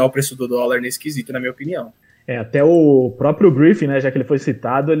que vai mudar o preço do dólar nesse quesito, na minha opinião. Até o próprio Griffin, né, já que ele foi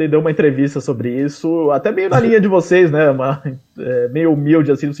citado, ele deu uma entrevista sobre isso, até meio na linha de vocês, né, meio humilde,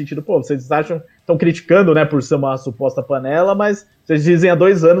 assim, no sentido, vocês estão criticando, né, por ser uma suposta panela, mas vocês dizem há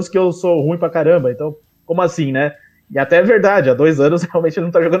 2 anos que eu sou ruim pra caramba, então, como assim, né? E até é verdade, há 2 anos realmente ele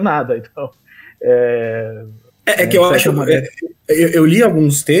não tá jogando nada, então... que eu acho... Eu li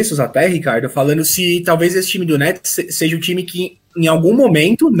alguns textos até, Ricardo, falando se talvez esse time do Nets seja o time que em algum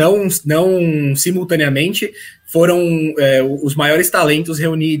momento, não simultaneamente, foram os maiores talentos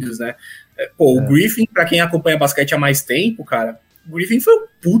reunidos, né? O Griffin, pra quem acompanha basquete há mais tempo, cara, o Griffin foi um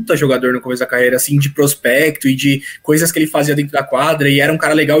puta jogador no começo da carreira, assim, de prospecto e de coisas que ele fazia dentro da quadra, e era um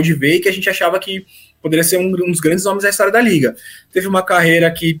cara legal de ver e que a gente achava que poderia ser um dos grandes nomes da história da liga. Teve uma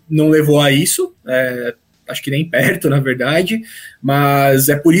carreira que não levou a isso, acho que nem perto, na verdade, mas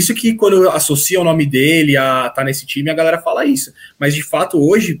é por isso que quando associa o nome dele a estar nesse time, a galera fala isso. Mas, de fato,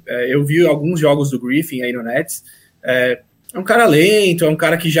 hoje, eu vi alguns jogos do Griffin aí no Nets, é um cara lento, é um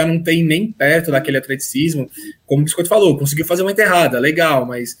cara que já não tem nem perto daquele atleticismo, como o Biscoito falou, conseguiu fazer uma enterrada, legal,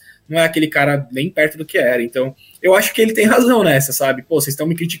 mas não é aquele cara nem perto do que era. Então, eu acho que ele tem razão nessa, sabe? Vocês estão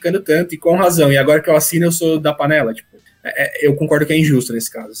me criticando tanto e com razão, e agora que eu assino eu sou da panela, eu concordo que é injusto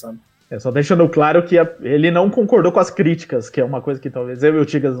nesse caso, sabe? Só deixando claro que ele não concordou com as críticas, que é uma coisa que talvez eu e o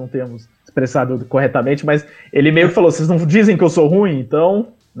Tigas não tenhamos expressado corretamente, mas ele meio que falou, vocês não dizem que eu sou ruim,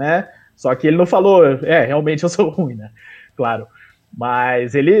 então, né? Só que ele não falou, realmente eu sou ruim, né? Claro.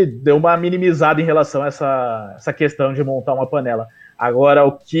 Mas ele deu uma minimizada em relação a essa questão de montar uma panela. Agora,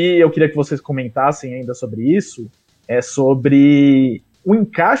 o que eu queria que vocês comentassem ainda sobre isso é sobre o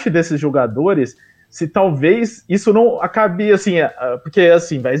encaixe desses jogadores, se talvez isso não acabe, assim, porque,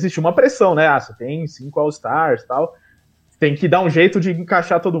 assim, vai existir uma pressão, né? Você tem 5 All-Stars e tal, tem que dar um jeito de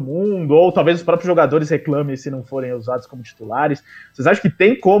encaixar todo mundo, ou talvez os próprios jogadores reclamem se não forem usados como titulares. Vocês acham que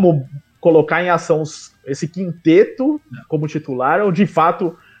tem como colocar em ação esse quinteto como titular, ou de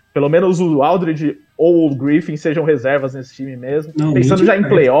fato, pelo menos o Aldridge ou o Griffin sejam reservas nesse time mesmo, pensando já em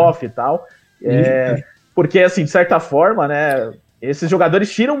playoff e tal, porque, assim, de certa forma, né, esses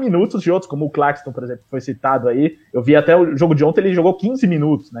jogadores tiram minutos de outros, como o Claxton, por exemplo, que foi citado aí. Eu vi até o jogo de ontem, ele jogou 15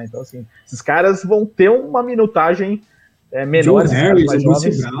 minutos, né? Então, assim, esses caras vão ter uma minutagem menor. Joe Harris, o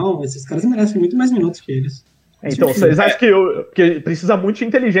Bruce Brown, esses caras merecem muito mais minutos que eles. Então, vocês acham que precisa muito de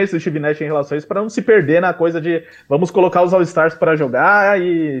inteligência do Steve Nash em relação a isso, para não se perder na coisa de vamos colocar os All-Stars para jogar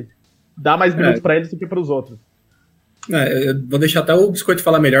e dar mais minutos para eles do que para os outros? Eu vou deixar até o Biscoito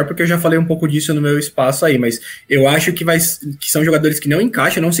falar melhor, porque eu já falei um pouco disso no meu espaço aí, mas eu acho que são jogadores que não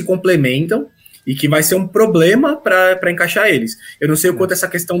encaixam, não se complementam, e que vai ser um problema para encaixar eles. Eu não sei o quanto essa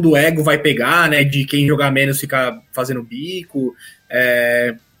questão do ego vai pegar, né, de quem jogar menos ficar fazendo bico.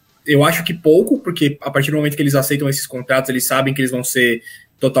 Eu acho que pouco, porque a partir do momento que eles aceitam esses contratos, eles sabem que eles vão ser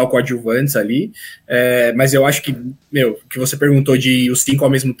total coadjuvantes ali, mas eu acho que, que você perguntou de os 5 ao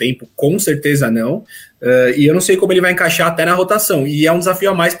mesmo tempo, com certeza não, e eu não sei como ele vai encaixar até na rotação, e é um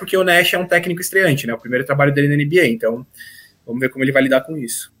desafio a mais porque o Nash é um técnico estreante, né, o primeiro trabalho dele na NBA, então vamos ver como ele vai lidar com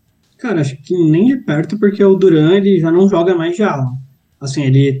isso. Cara, acho que nem de perto, porque o Durant, ele já não joga mais de ala. Assim,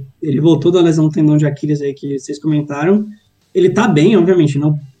 ele voltou da lesão do tendão de Aquiles aí que vocês comentaram, ele tá bem, obviamente,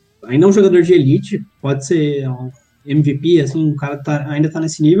 ainda é um jogador de elite, pode ser MVP, assim, o cara ainda tá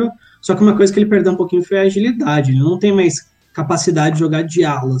nesse nível, só que uma coisa que ele perdeu um pouquinho foi a agilidade, ele não tem mais capacidade de jogar de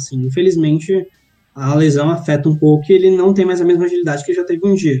ala, assim, infelizmente a lesão afeta um pouco e ele não tem mais a mesma agilidade que ele já teve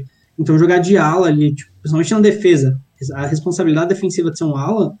um dia, então jogar de ala ali, principalmente na defesa, a responsabilidade defensiva de ser um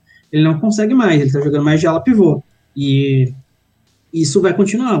ala, ele não consegue mais, ele tá jogando mais de ala pivô, e isso vai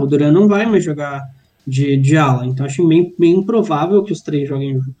continuar, o Durant não vai mais jogar de ala, então acho bem improvável que os três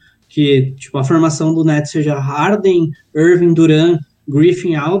joguem que a formação do Nets seja Harden, Irving, Durant,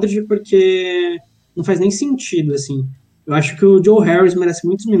 Griffin, Aldridge, porque não faz nem sentido, assim. Eu acho que o Joe Harris merece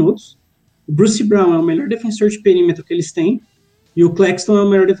muitos minutos, o Bruce Brown é o melhor defensor de perímetro que eles têm, e o Claxton é o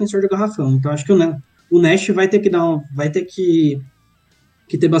melhor defensor de garrafão. Então acho que o Nash vai ter que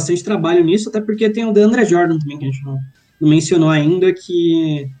ter bastante trabalho nisso, até porque tem o DeAndre Jordan também, que a gente não mencionou ainda,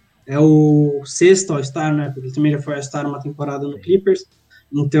 que é o 6º All-Star, né? Porque ele também já foi All-Star uma temporada no Clippers.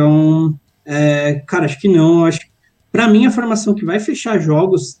 Então, cara, acho que não. Acho que, pra mim, a formação que vai fechar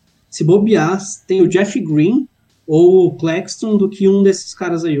jogos, se bobear, tem o Jeff Green ou o Claxton do que um desses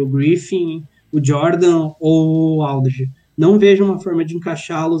caras aí, o Griffin, o Jordan ou o Aldridge. Não vejo uma forma de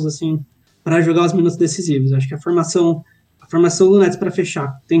encaixá-los, assim, para jogar os minutos decisivos. Acho que a formação do Nets para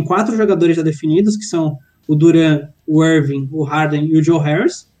fechar tem 4 jogadores já definidos, que são o Durant, o Irving, o Harden e o Joe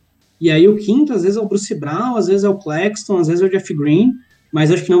Harris. E aí o quinto, às vezes é o Bruce Brown, às vezes é o Claxton, às vezes é o Jeff Green,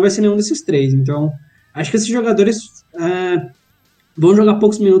 mas acho que não vai ser nenhum desses 3. Então, acho que esses jogadores vão jogar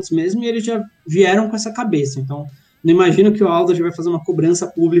poucos minutos mesmo, e eles já vieram com essa cabeça. Então, não imagino que o Aldridge vai fazer uma cobrança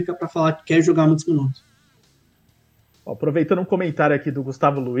pública para falar que quer jogar muitos minutos. Aproveitando um comentário aqui do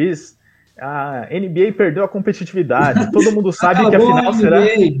Gustavo Luiz, a NBA perdeu a competitividade. Todo mundo sabe que a final será...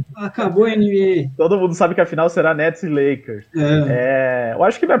 Acabou a NBA. Todo mundo sabe que a final será Nets e Lakers. Eu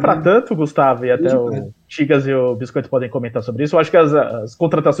acho que vai para tanto, Gustavo, e até o Tigas e o Biscoito podem comentar sobre isso. Eu acho que as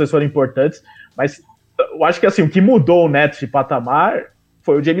contratações foram importantes, mas eu acho que assim, o que mudou o Nets de patamar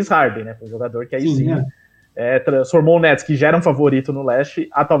foi o James Harden, né? Foi um jogador que aí sim transformou o Nets, que já era um favorito no leste,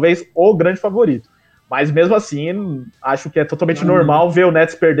 a talvez o grande favorito. Mas mesmo assim, acho que é totalmente normal ver o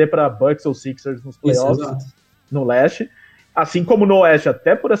Nets perder para Bucks ou Sixers nos playoffs no leste. Assim como no oeste,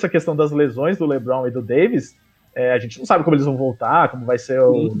 até por essa questão das lesões do LeBron e do Davis, a gente não sabe como eles vão voltar, como vai ser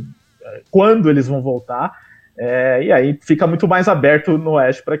quando eles vão voltar. E aí fica muito mais aberto no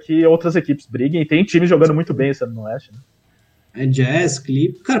oeste para que outras equipes briguem. E tem times jogando muito bem esse ano no oeste, né? Jazz,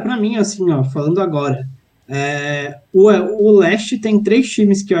 Clippers. Cara, pra mim, assim, falando agora, o leste tem 3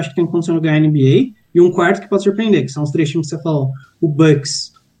 times que eu acho que tem condição de ganhar a NBA, e um quarto que pode surpreender, que são os 3 times que você falou, o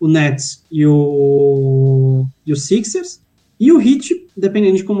Bucks, o Nets e o Sixers, e o Heat,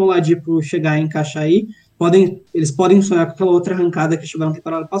 dependendo de como o Ladipo chegar e encaixar aí, eles podem sonhar com aquela outra arrancada que chegou na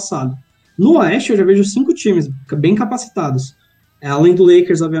temporada passada. No Oeste, eu já vejo 5 times bem capacitados. Além do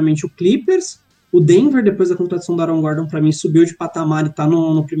Lakers, obviamente, o Clippers, o Denver, depois da contratação do Aaron Gordon, para mim, subiu de patamar e está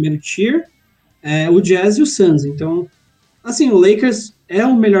no primeiro tier, o Jazz e o Suns. Então, assim, o Lakers é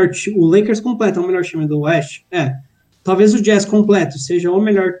o melhor time, o Lakers completo é o melhor time do Oeste? Talvez o Jazz completo seja o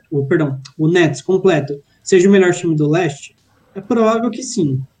melhor, o Nets completo seja o melhor time do Leste? É provável que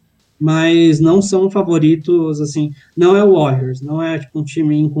sim, mas não são favoritos, assim, não é o Warriors, não é tipo um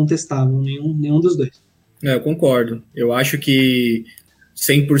time incontestável, nenhum dos dois. Eu concordo, eu acho que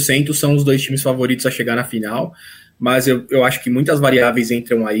 100% são os 2 times favoritos a chegar na final, mas eu acho que muitas variáveis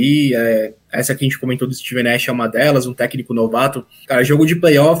entram aí. Essa que a gente comentou do Steve Nash é uma delas, um técnico novato. Cara, jogo de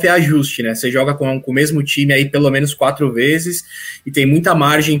playoff é ajuste, né? Você joga com o mesmo time aí pelo menos 4 vezes, e tem muita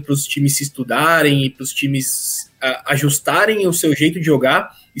margem para os times se estudarem e para os times ajustarem o seu jeito de jogar,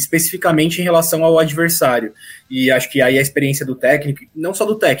 especificamente em relação ao adversário. E acho que aí a experiência do técnico, não só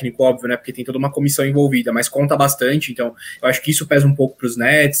do técnico, óbvio, né, porque tem toda uma comissão envolvida, mas conta bastante. Então eu acho que isso pesa um pouco para os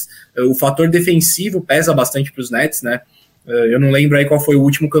Nets. O fator defensivo pesa bastante para os Nets, né? Eu não lembro aí qual foi o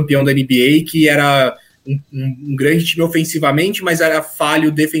último campeão da NBA que era um grande time ofensivamente, mas era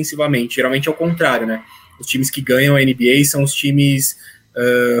falho defensivamente. Geralmente é o contrário, né? Os times que ganham a NBA são os times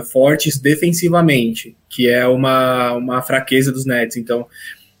fortes defensivamente, que é uma fraqueza dos Nets. Então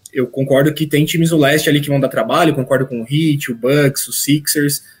eu concordo que tem times do leste ali que vão dar trabalho, concordo com o Heat, o Bucks, os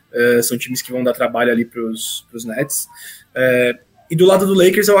Sixers, são times que vão dar trabalho ali pros Nets. E do lado do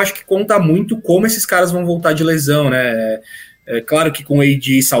Lakers eu acho que conta muito como esses caras vão voltar de lesão, né? Claro que com o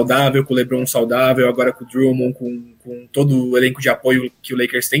AD saudável, com o LeBron saudável, agora com o Drummond, com todo o elenco de apoio que o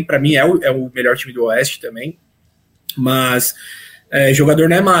Lakers tem, para mim é o melhor time do Oeste também, mas jogador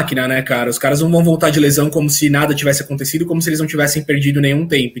não é máquina, né, cara? Os caras não vão voltar de lesão como se nada tivesse acontecido, como se eles não tivessem perdido nenhum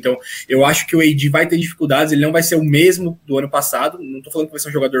tempo. Então, eu acho que o AD vai ter dificuldades, ele não vai ser o mesmo do ano passado. Não tô falando que vai ser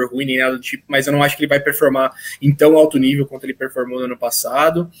um jogador ruim nem nada do tipo, mas eu não acho que ele vai performar em tão alto nível quanto ele performou no ano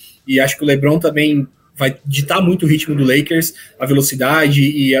passado. E acho que o LeBron também vai ditar muito o ritmo do Lakers, a velocidade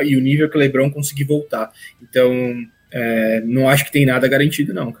e o nível que o LeBron conseguir voltar. Então, não acho que tem nada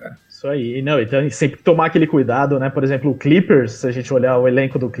garantido, não, cara. Isso aí, não, então sempre tomar aquele cuidado, né? Por exemplo, o Clippers, se a gente olhar o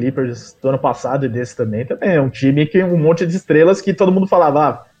elenco do Clippers do ano passado e desse também é um time que um monte de estrelas que todo mundo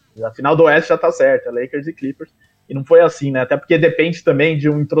falava, a final do Oeste já tá certo, é Lakers e Clippers, e não foi assim, né? Até porque depende também de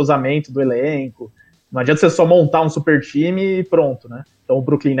um entrosamento do elenco, não adianta você só montar um super time e pronto, né? Então o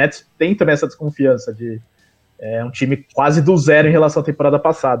Brooklyn Nets tem também essa desconfiança de um time quase do zero em relação à temporada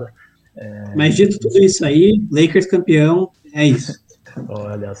passada. Mas dito tudo isso aí, Lakers campeão, é isso.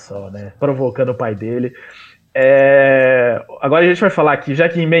 Olha só, né? Provocando o pai dele. Agora a gente vai falar aqui, já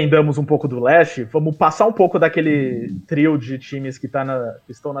que emendamos um pouco do leste, vamos passar um pouco daquele trio de times que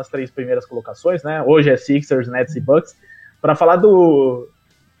estão nas 3 primeiras colocações, né? Hoje é Sixers, Nets e Bucks, para falar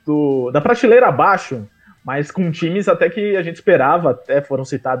da prateleira abaixo, mas com times até que a gente esperava, até foram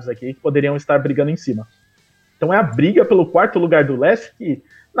citados aqui, que poderiam estar brigando em cima. Então é a briga pelo 4º lugar do leste, que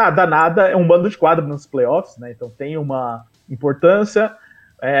nada, é um bando de quadro nos playoffs, né? Então tem uma importância,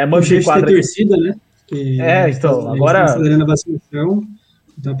 mantém quadra. Torcida, né? Então, agora. A vacinação,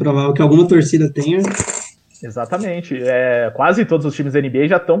 Então é provável que alguma torcida tenha. Exatamente. Quase todos os times da NBA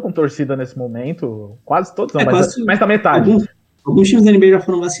já estão com torcida nesse momento. Quase todos, não, mas na metade. Alguns times da NBA já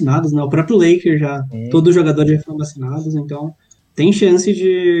foram vacinados, né? O próprio Lakers já. Todos os jogadores já foram vacinados, então tem chance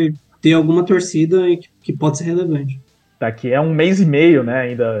de ter alguma torcida que pode ser relevante. Daqui é 1 mês e meio, né?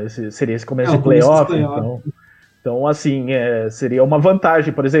 Ainda seria esse começo de playoff. Então, assim, seria uma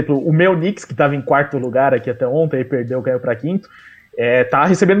vantagem. Por exemplo, o meu Knicks, que estava em 4º lugar aqui até ontem, e perdeu, caiu para 5º, tá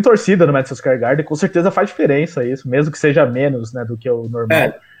recebendo torcida no Madison Square Garden, com certeza faz diferença isso, mesmo que seja menos, né, do que o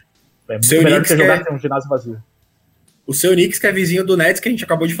normal. É muito melhor do que jogar sem um ginásio vazio. O seu Knicks, que é vizinho do Nets, que a gente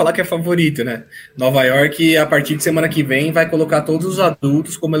acabou de falar que é favorito, né? Nova York, a partir de semana que vem, vai colocar todos os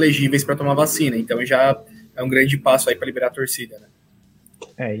adultos como elegíveis para tomar vacina. Então já é um grande passo aí para liberar a torcida, né?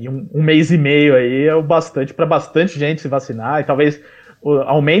 E um mês e meio aí é o bastante para bastante gente se vacinar, e talvez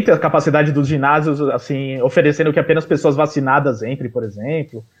aumente a capacidade dos ginásios, assim, oferecendo que apenas pessoas vacinadas entrem, por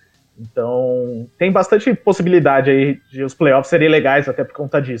exemplo. Então, tem bastante possibilidade aí de os playoffs serem legais, até por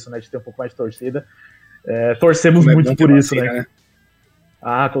conta disso, né? De ter um pouco mais de torcida. Torcemos muito por isso, vacina, né?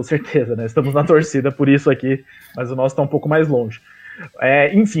 Ah, com certeza, né? Estamos na torcida por isso aqui, mas o nosso está um pouco mais longe.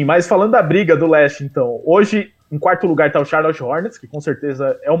 Enfim, mas falando da briga do leste, então, hoje, em 4º lugar está o Charlotte Hornets, que com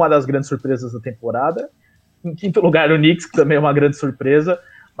certeza é uma das grandes surpresas da temporada. Em 5º lugar, o Knicks, que também é uma grande surpresa.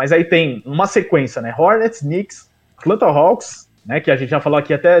 Mas aí tem uma sequência, né? Hornets, Knicks, Atlanta Hawks, né? Que a gente já falou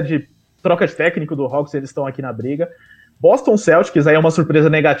aqui até de troca de técnico do Hawks, eles estão aqui na briga. Boston Celtics, aí é uma surpresa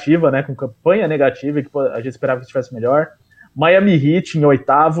negativa, né? Com campanha negativa, que a gente esperava que estivesse melhor. Miami Heat em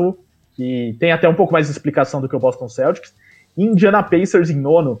 8º, que tem até um pouco mais de explicação do que o Boston Celtics. Indiana Pacers em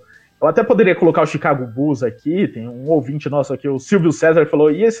 9º. Eu até poderia colocar o Chicago Bulls aqui, tem um ouvinte nosso aqui, o Silvio César,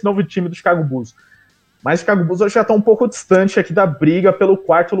 falou, e esse novo time do Chicago Bulls? Mas o Chicago Bulls hoje já está um pouco distante aqui da briga pelo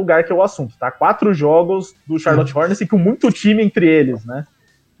 4º lugar, que é o assunto, tá? 4 jogos do Charlotte Hornets e com muito time entre eles, né?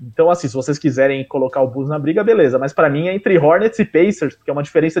 Então, assim, se vocês quiserem colocar o Bulls na briga, beleza. Mas para mim é entre Hornets e Pacers, porque é uma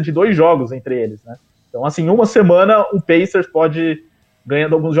diferença de 2 jogos entre eles, né? Então, assim, uma semana o Pacers pode,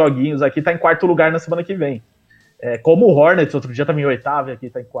 ganhando alguns joguinhos aqui, tá em 4º lugar na semana que vem. Como o Hornets, outro dia estava em 8º e aqui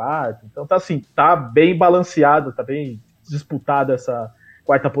tá em 4º. Então, tá assim, tá bem balanceado, tá bem disputada essa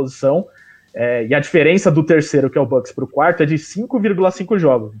 4ª posição. E a diferença do 3º, que é o Bucks, para o 4º é de 5,5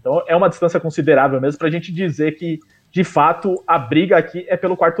 jogos. Então é uma distância considerável mesmo para a gente dizer que, de fato, a briga aqui é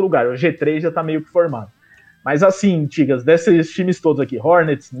pelo 4º lugar. O G3 já está meio que formado. Mas assim, Tigas, desses times todos aqui,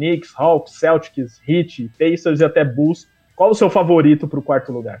 Hornets, Knicks, Hawks, Celtics, Heat, Pacers e até Bulls, qual o seu favorito para o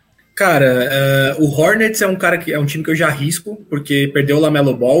 4º lugar? Cara, o Hornets é um time que eu já arrisco, porque perdeu o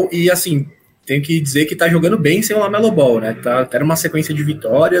LaMelo Ball e, assim, tenho que dizer que tá jogando bem sem o LaMelo Ball, né? Tá até numa sequência de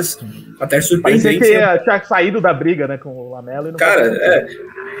vitórias, até surpreendente. Parecia que tinha saído da briga, né, com o LaMelo. E não cara,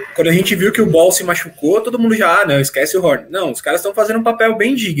 quando a gente viu que o Ball se machucou, todo mundo já, não, esquece o Hornets. Não, os caras estão fazendo um papel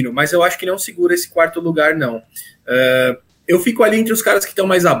bem digno, mas eu acho que não segura esse 4º lugar, não. Eu fico ali entre os caras que estão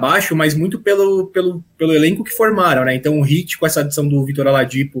mais abaixo, mas muito pelo elenco que formaram, né? Então o Heat, com essa adição do Vitor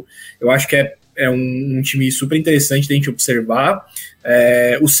Oladipo, eu acho que é um time super interessante de a gente observar.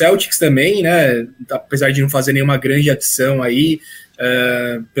 O Celtics também, né? Apesar de não fazer nenhuma grande adição aí,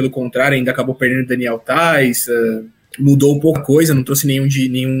 pelo contrário, ainda acabou perdendo o Daniel Theis, mudou um pouco a coisa, não trouxe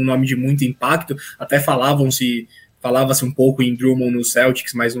nenhum nome de muito impacto, até falava-se um pouco em Drummond no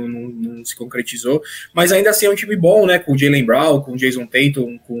Celtics, mas não se concretizou. Mas ainda assim é um time bom, né? Com o Jaylen Brown, com o Jason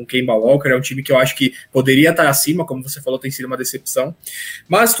Tatum, com o Kemba Walker. É um time que eu acho que poderia estar acima, como você falou, tem sido uma decepção.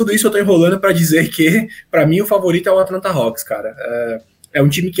 Mas tudo isso eu tô enrolando para dizer que, para mim, o favorito é o Atlanta Hawks, cara. É um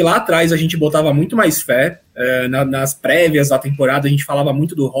time que lá atrás a gente botava muito mais fé. Nas prévias da temporada a gente falava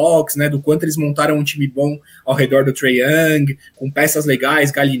muito do Hawks, né, do quanto eles montaram um time bom ao redor do Trae Young, com peças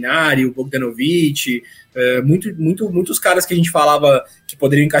legais, Gallinari, o Bogdanovic, muitos caras que a gente falava que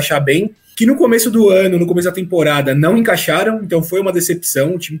poderiam encaixar bem, que no começo do ano, no começo da temporada, não encaixaram, então foi uma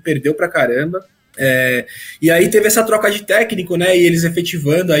decepção, o time perdeu pra caramba. E aí teve essa troca de técnico, né? E eles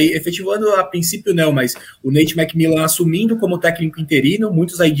efetivando a princípio não, mas o Nate McMillan assumindo como técnico interino.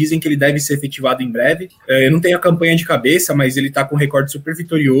 Muitos aí dizem que ele deve ser efetivado em breve. Eu não tenho a campanha de cabeça, mas ele tá com um recorde super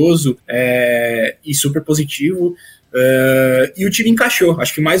vitorioso e super positivo. E o time encaixou,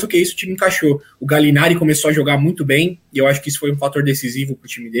 acho que mais do que isso o time encaixou. O Gallinari começou a jogar muito bem, e eu acho que isso foi um fator decisivo pro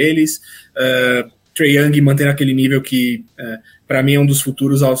time deles. Trae Young mantendo aquele nível que para mim é um dos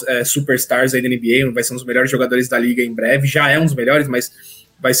futuros superstars aí da NBA, vai ser um dos melhores jogadores da liga em breve, já é um dos melhores, mas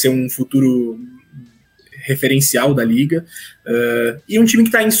vai ser um futuro referencial da liga, e um time que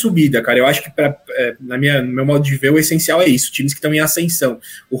está em subida, cara. Eu acho que no meu modo de ver o essencial é isso, times que estão em ascensão.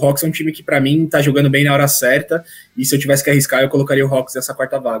 O Hawks é um time que para mim está jogando bem na hora certa, e se eu tivesse que arriscar eu colocaria o Hawks nessa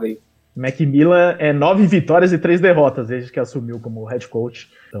 4ª vaga aí. Macmillan é 9 vitórias e 3 derrotas desde que assumiu como head coach.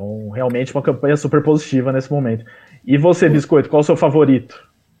 Então, realmente uma campanha super positiva nesse momento. E você, Biscoito, qual é o seu favorito?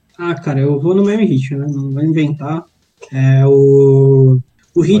 Cara, eu vou no Miami Heat, né? Não vou inventar. O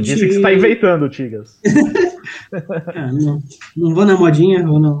Heat... Disse que você está inventando, Tigas. Não vou na modinha,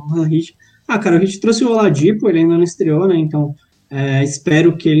 vou no Heat. Cara, o Heat trouxe o Oladipo, ele ainda não estreou, né? Então,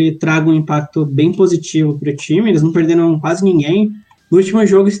 espero que ele traga um impacto bem positivo para o time. Eles não perderam quase ninguém. No último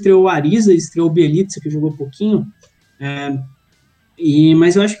jogo estreou o Ariza, estreou o Bjelica, que jogou pouquinho.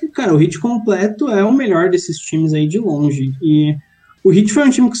 Mas eu acho que, cara, o Heat completo é o melhor desses times aí de longe. E o Heat foi um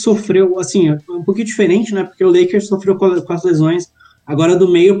time que sofreu, assim, um pouquinho diferente, né? Porque o Lakers sofreu com as lesões agora do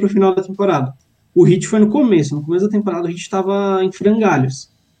meio para o final da temporada. O Heat foi no começo da temporada o Heat estava em frangalhos.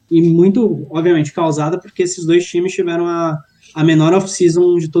 E muito, obviamente, causada porque esses dois times tiveram a menor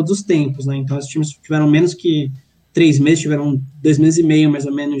off-season de todos os tempos, né? Então, esses times tiveram menos que 3 meses, tiveram 2 meses e meio, mais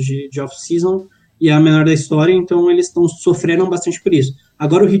ou menos, de off-season, e é a menor da história, então eles sofreram bastante por isso.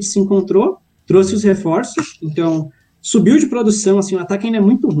 Agora o Heat se encontrou, trouxe os reforços, então subiu de produção, assim, o ataque ainda é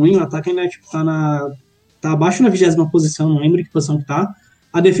muito ruim, o ataque ainda tá abaixo na 20ª posição, não lembro que posição que tá.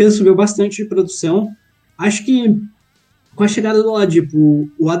 A defesa subiu bastante de produção. Acho que com a chegada do Oladipo,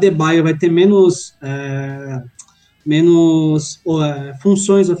 o Adebayo vai ter menos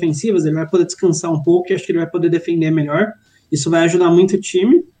funções ofensivas, ele vai poder descansar um pouco e acho que ele vai poder defender melhor. Isso vai ajudar muito o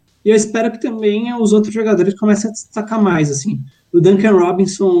time. E eu espero que também os outros jogadores comecem a destacar mais. Assim. O Duncan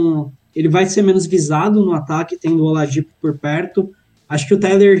Robinson, ele vai ser menos visado no ataque, tendo o Oladipo por perto. Acho que o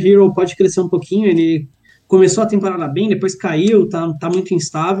Tyler Hero pode crescer um pouquinho. Ele começou a temporada bem, depois caiu, tá muito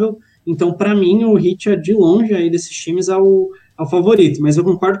instável. Então, para mim, o Heat é de longe aí desses times é o favorito. Mas eu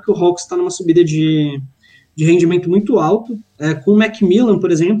concordo que o Hawks está numa subida de rendimento muito alto. Com o Macmillan, por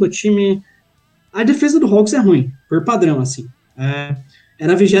exemplo, o time... A defesa do Hawks é ruim, por padrão, assim.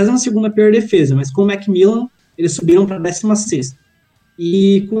 Era a 22ª pior defesa, mas com o Macmillan, eles subiram para a 16ª.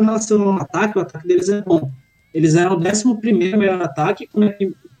 E com relação ao ataque, o ataque deles é bom. Eles eram o 11º melhor ataque, com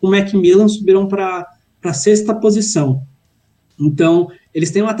o Macmillan subiram para a 6ª posição. Então,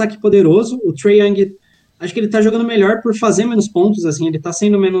 eles têm um ataque poderoso. O Trae Young, acho que ele está jogando melhor por fazer menos pontos, assim, ele está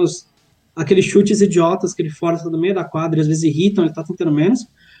sendo menos aqueles chutes idiotas que ele força do meio da quadra, às vezes irritam, ele está tentando menos.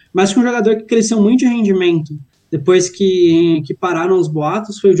 Mas que um jogador que cresceu muito de rendimento depois que pararam os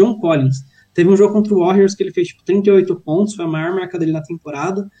boatos foi o John Collins. Teve um jogo contra o Warriors que ele fez 38 pontos, foi a maior marca dele na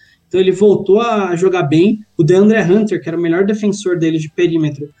temporada. Então ele voltou a jogar bem. O DeAndre Hunter, que era o melhor defensor dele de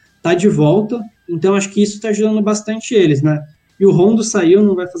perímetro, tá de volta. Então acho que isso está ajudando bastante eles, né? E o Rondo saiu,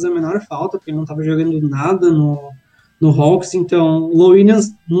 não vai fazer a menor falta, porque ele não estava jogando nada no Hawks. Então o Lou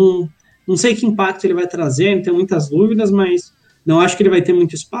Williams, não sei que impacto ele vai trazer, ele tem muitas dúvidas, mas não acho que ele vai ter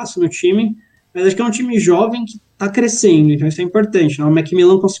muito espaço no time. Mas acho que é um time jovem que está crescendo, então isso é importante. Né? O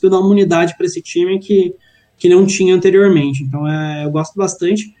Macmillan conseguiu dar uma unidade para esse time que não tinha anteriormente. Então eu gosto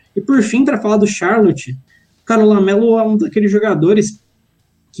bastante. E por fim, para falar do Charlotte, cara, o LaMelo é um daqueles jogadores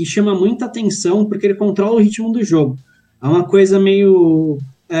que chama muita atenção porque ele controla o ritmo do jogo. É uma coisa meio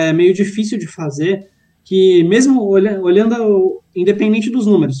difícil de fazer, que mesmo olhando independente dos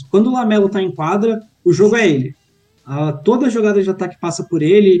números, quando o LaMelo está em quadra, o jogo é ele. Toda jogada de ataque passa por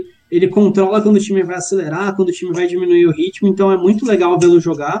ele, ele controla quando o time vai acelerar, quando o time vai diminuir o ritmo, então é muito legal vê-lo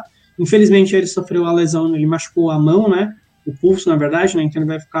jogar. Infelizmente ele sofreu a lesão, ele machucou a mão, né? O pulso, na verdade, né? Então ele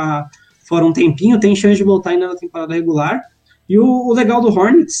vai ficar fora um tempinho, tem chance de voltar ainda na temporada regular. E o legal do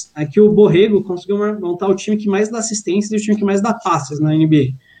Hornets é que o Borrego conseguiu montar o time que mais dá assistência e o time que mais dá passes na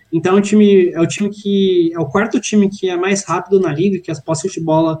NBA. Então é o quarto time que é mais rápido na liga, que as posses de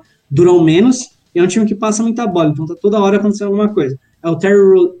bola duram menos, e é um time que passa muita bola, então tá toda hora acontecendo alguma coisa. É o Terry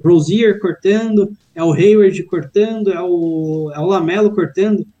Rozier cortando, é o Hayward cortando, é o LaMelo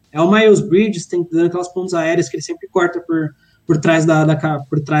cortando, é o Miles Bridges dando aquelas pontas aéreas que ele sempre corta por trás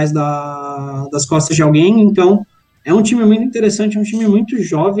das costas de alguém. Então é um time muito interessante, é um time muito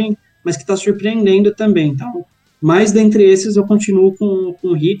jovem, mas que está surpreendendo também. Então, mas dentre esses eu continuo com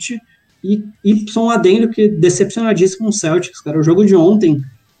o Heat e só um adendo que decepcionadíssimo com o Celtics, cara. O jogo de ontem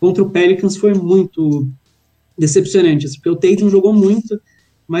contra o Pelicans foi muito decepcionante, porque o Tatum jogou muito,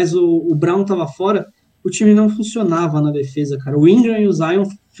 mas o Brown estava fora, o time não funcionava na defesa, cara. O Ingram e o Zion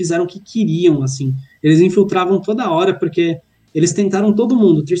fizeram o que queriam, assim. Eles infiltravam toda hora, porque eles tentaram todo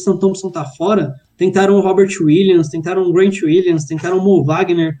mundo. O Tristan Thompson tá fora, tentaram o Robert Williams, tentaram o Grant Williams, tentaram o Mo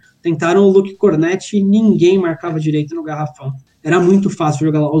Wagner, tentaram o Luke Cornett e ninguém marcava direito no garrafão. Era muito fácil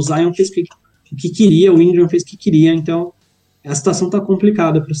jogar lá. O Zion fez o que queria, o Ingram fez o que queria, então a situação tá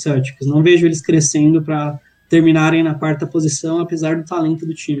complicada para o Celtics. Não vejo eles crescendo para terminarem na 4ª posição, apesar do talento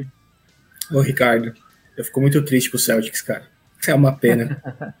do time. Ô, Ricardo, eu fico muito triste com o Celtics, cara. É uma pena.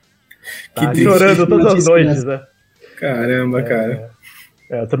 Tá chorando todas as noites, né? Caramba, cara.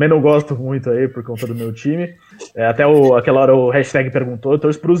 Eu também não gosto muito aí por conta do meu time. Até aquela hora o hashtag perguntou, eu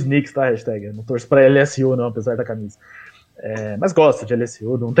torço pros Knicks, tá, hashtag? Eu não torço pra LSU, não, apesar da camisa. Mas gosto de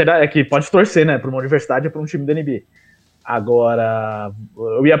LSU. Não tem nada, que pode torcer, né? Pra uma universidade ou pra um time da NBA. Agora,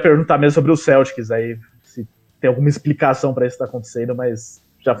 eu ia perguntar mesmo sobre os Celtics aí, se tem alguma explicação pra isso que tá acontecendo, mas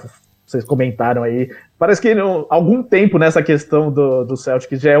já vocês comentaram aí. Parece que há algum tempo nessa questão do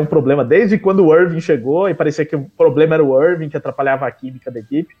Celtics já é um problema, desde quando o Irving chegou e parecia que o problema era o Irving, que atrapalhava a química da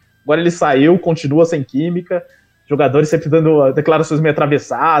equipe. Agora ele saiu, continua sem química, jogadores sempre dando declarações meio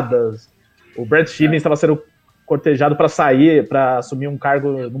atravessadas. O Brad Stevens estava sendo cortejado para sair, para assumir um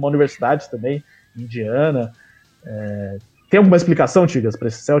cargo numa universidade também, em Indiana. Tem alguma explicação, Tigas, para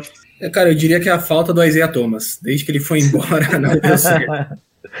esse Celtics? Cara, eu diria que é a falta do Isaiah Thomas. Desde que ele foi embora, não deu certo.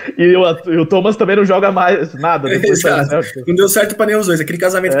 E o Thomas também não joga mais nada. Exato. Não deu certo para nenhum dos dois. Aquele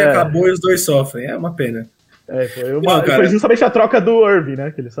casamento que acabou e os dois sofrem. É uma pena. Foi justamente a troca do Irving,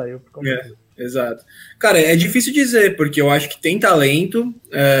 né? Que ele saiu. Exato. Cara, é difícil dizer, porque eu acho que tem talento.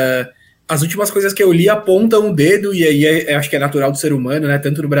 As últimas coisas que eu li apontam o dedo, e aí acho que é natural do ser humano, né?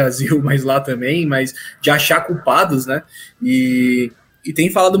 Tanto no Brasil, mas lá também, mas de achar culpados, né? E tem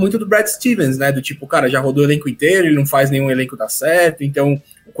falado muito do Brad Stevens, né? Do tipo, cara, já rodou o elenco inteiro, ele não faz nenhum elenco dar certo, então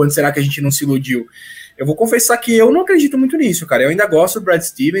quando será que a gente não se iludiu? Eu vou confessar que eu não acredito muito nisso, cara. Eu ainda gosto do Brad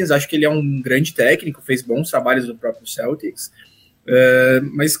Stevens, acho que ele é um grande técnico, fez bons trabalhos no próprio Celtics.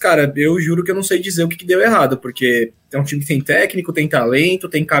 Mas, cara, eu juro que eu não sei dizer o que deu errado, porque é um time que tem técnico, tem talento,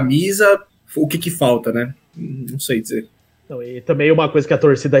 tem camisa, o que falta, né? Não sei dizer. E também uma coisa que a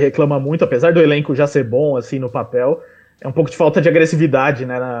torcida reclama muito, apesar do elenco já ser bom, assim, no papel, é um pouco de falta de agressividade,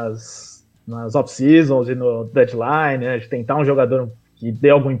 né, nas off-seasons e no deadline, né, de tentar um jogador que dê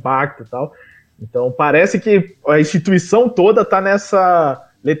algum impacto e tal. Então parece que a instituição toda tá nessa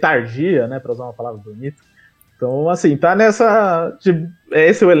letargia, né, para usar uma palavra bonita. Então, assim, tá nessa...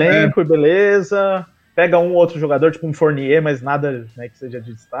 esse é o elenco, beleza. Pega um outro jogador, tipo um Fournier, mas nada, né, que seja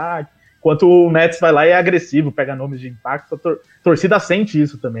de destaque. Enquanto o Nets vai lá e é agressivo, pega nomes de impacto. A torcida sente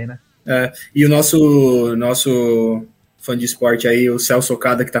isso também, né? E o nosso fã de esporte aí, o Celso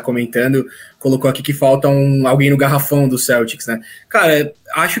Okada, que tá comentando, colocou aqui que falta alguém no garrafão do Celtics, né? Cara,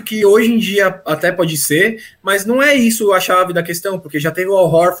 acho que hoje em dia até pode ser, mas não é isso a chave da questão, porque já teve o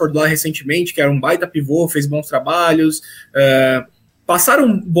Al Horford lá recentemente, que era um baita pivô, fez bons trabalhos,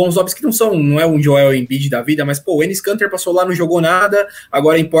 passaram bons jobs que não é um Joel Embiid da vida, mas, pô, o Enes Kanter passou lá, não jogou nada,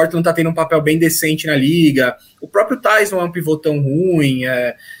 agora em Portland tá tendo um papel bem decente na liga, o próprio Tyson não é um pivô tão ruim,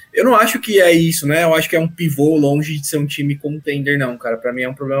 eu não acho que é isso, né, eu acho que é um pivô longe de ser um time contender, não, cara, pra mim é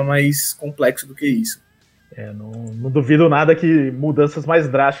um problema mais complexo do que isso. Não duvido nada que mudanças mais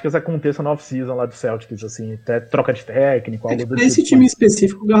drásticas aconteçam na off-season lá do Celtics, assim, até troca de técnico, algo do tipo. Esse time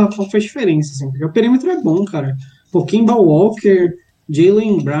específico, o garrafão faz diferença, assim, porque o perímetro é bom, cara. Pô, Kemba Walker,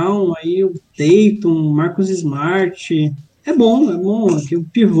 Jaylen Brown, aí o Tatum, Marcus Smart, é bom. Aqui, o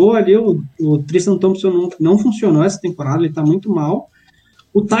pivô ali, o Tristan Thompson não funcionou essa temporada, ele tá muito mal.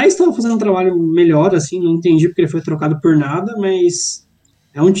 O Thais estava fazendo um trabalho melhor, assim, não entendi porque ele foi trocado por nada, mas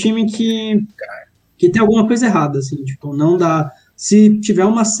é um time que tem alguma coisa errada, assim, tipo, não dá... Se tiver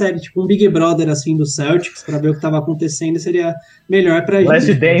uma série, tipo um Big Brother, assim, do Celtics, para ver o que estava acontecendo, seria melhor pra gente.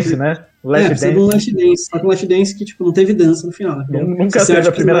 Last Dance, né? Precisa de um Last Dance, só que um Last Dance que, tipo, não teve dança no final, né? Nunca teve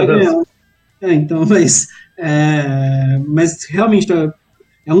a primeira dança. Então, mas realmente,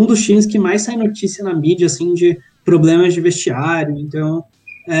 é um dos times que mais sai notícia na mídia, assim, de problemas de vestiário, então...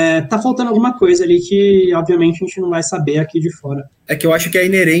 tá faltando alguma coisa ali que, obviamente, a gente não vai saber aqui de fora. É que eu acho que é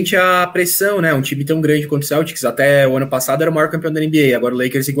inerente à pressão, né? Um time tão grande quanto o Celtics, até o ano passado era o maior campeão da NBA, agora o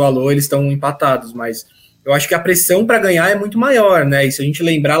Lakers igualou, eles estão empatados, mas eu acho que a pressão para ganhar é muito maior, né? E se a gente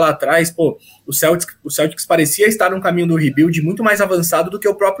lembrar lá atrás, pô, o Celtics parecia estar num caminho do rebuild muito mais avançado do que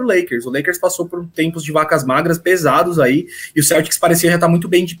o próprio Lakers. O Lakers passou por tempos de vacas magras pesados aí, e o Celtics parecia já estar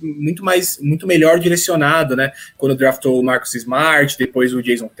muito melhor direcionado, né? Quando draftou o Marcus Smart, depois o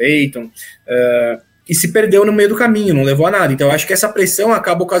Jason Tatum, e se perdeu no meio do caminho, não levou a nada. Então eu acho que essa pressão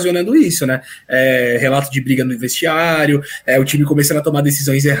acaba ocasionando isso, né? Relato de briga no vestiário, o time começando a tomar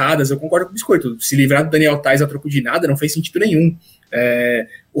decisões erradas. Eu concordo com o Biscoito, se livrar do Daniel Theis a troco de nada não fez sentido nenhum.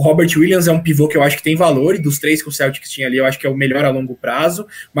 O Robert Williams é um pivô que eu acho que tem valor, e dos três que o Celtics tinha ali, eu acho que é o melhor a longo prazo,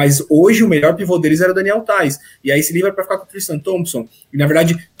 mas hoje o melhor pivô deles era o Daniel Theis, e aí se livra para ficar com o Tristan Thompson, e na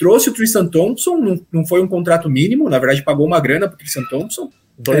verdade trouxe o Tristan Thompson, não foi um contrato mínimo, na verdade pagou uma grana pro Tristan Thompson,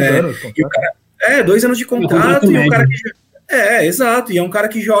 2 anos, e o cara, 2 anos de contrato, e o cara que... exato, e é um cara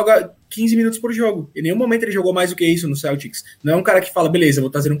que joga 15 minutos por jogo. Em nenhum momento ele jogou mais do que isso no Celtics. Não é um cara que fala, beleza, eu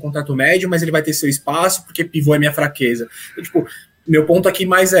vou trazer um contrato médio, mas ele vai ter seu espaço, porque pivô é minha fraqueza. Então, tipo, meu ponto aqui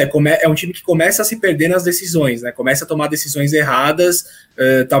mais é um time que começa a se perder nas decisões, né? Começa a tomar decisões erradas,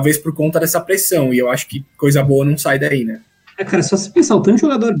 talvez por conta dessa pressão, e eu acho que coisa boa não sai daí, né? Cara, só se pensar o tanto de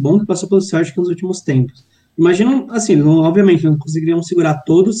jogador bom que passou pelo Celtic nos últimos tempos. Imagina, assim, obviamente não conseguiriam segurar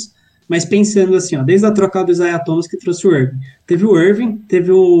todos, mas pensando assim, ó, desde a troca do Isaiah Thomas que trouxe o Irving. Teve o Irving,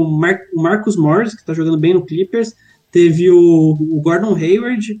 teve o Marcus Morris, que tá jogando bem no Clippers, teve o Gordon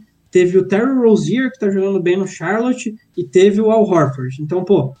Hayward, teve o Terry Rozier, que tá jogando bem no Charlotte, e teve o Al Horford. Então,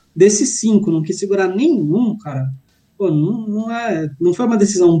 pô, desses 5, não quis segurar nenhum, cara. Pô, não foi uma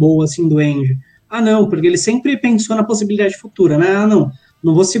decisão boa, assim, do Ainge. Ah, não, porque ele sempre pensou na possibilidade futura, né? Ah, não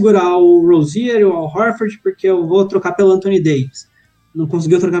vou segurar o Rozier e o Al Horford porque eu vou trocar pelo Anthony Davis. Não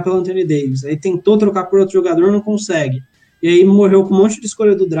conseguiu trocar pelo Anthony Davis. Aí tentou trocar por outro jogador, não consegue. E aí morreu com um monte de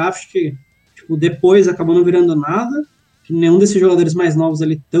escolha do draft que, tipo, depois acabou não virando nada. Que nenhum desses jogadores mais novos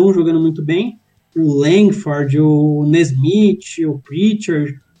ali estão jogando muito bem. O Langford, o Nesmith, o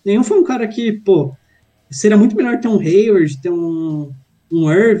Pritchard. Nenhum foi um cara que, pô, seria muito melhor ter um Hayward, ter um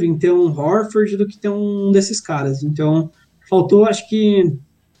Irving, ter um Horford do que ter um desses caras. Então, faltou, acho que,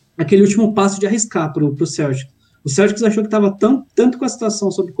 aquele último passo de arriscar pro Celtics. O Celtics achou que estava tanto com a situação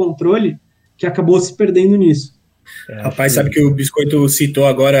sob controle que acabou se perdendo nisso. Rapaz, sabe que o Biscoito citou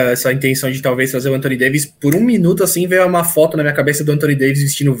agora essa intenção de talvez trazer o Anthony Davis? Por um minuto, assim, veio uma foto na minha cabeça do Anthony Davis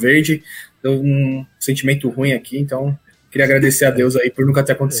vestindo verde. Deu um sentimento ruim aqui, então queria agradecer a Deus aí por nunca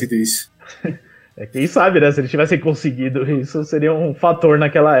ter acontecido isso. Quem sabe, né? Se eles tivessem conseguido isso, seria um fator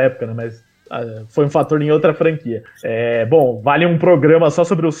naquela época, né? Mas foi um fator em outra franquia. Bom, vale um programa só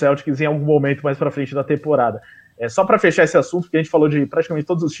sobre o Celtics em algum momento mais pra frente da temporada. Só pra fechar esse assunto, porque a gente falou de praticamente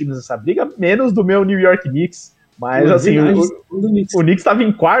todos os times nessa briga, menos do meu New York Knicks. Mas, assim, o Knicks estava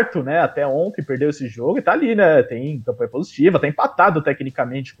em quarto, né? Até ontem, perdeu esse jogo e tá ali, né? Tem campanha positiva, tá empatado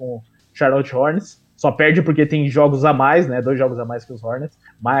tecnicamente com o Charlotte Hornets. Só perde porque tem jogos a mais, né? 2 jogos a mais que os Hornets.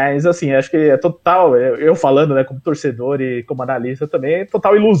 Mas, assim, acho que é total, eu falando, né, como torcedor e como analista também, é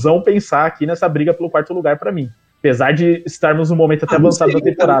total ilusão pensar aqui nessa briga pelo quarto lugar pra mim. Apesar de estarmos no momento até avançado da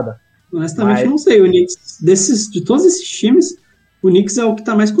temporada. Honestamente, não sei. O Knicks, de todos esses times, o Knicks é o que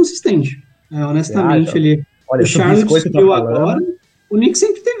tá mais consistente. Honestamente, ele... Olha, o Charlotte subiu agora. O Knicks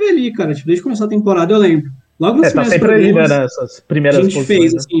sempre teve ali, cara. Tipo, desde que começou a temporada, eu lembro. Logo nos tá sempre ali, né, nessas primeiras posições. A gente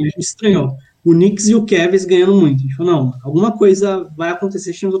fez, assim, a gente estranhou. O Knicks e o Cavs ganhando muito. A gente falou, não, alguma coisa vai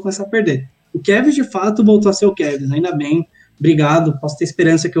acontecer, os times vão começar a perder. O Cavs, de fato, voltou a ser o Cavs. Ainda bem, obrigado. Posso ter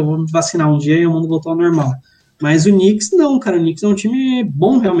esperança que eu vou me vacinar um dia e o mundo voltou ao normal. Mas o Knicks, não, cara. O Knicks é um time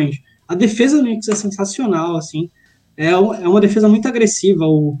bom, realmente. A defesa do Knicks é sensacional, assim. É uma defesa muito agressiva.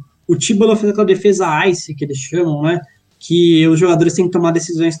 O Thibodeau fez aquela defesa ice, que eles chamam, né? Que os jogadores têm que tomar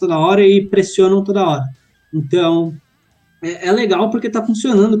decisões toda hora e pressionam toda hora. Então, é legal porque tá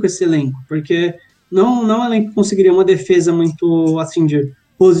funcionando com esse elenco. Porque não é um elenco que conseguiria uma defesa muito, assim, de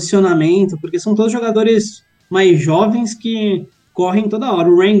posicionamento, porque são todos jogadores mais jovens que correm toda hora.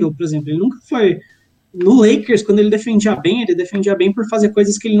 O Randle, por exemplo, ele nunca foi... No Lakers, quando ele defendia bem por fazer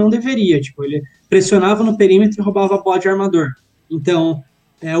coisas que ele não deveria. Tipo, ele pressionava no perímetro e roubava a bola de armador. Então...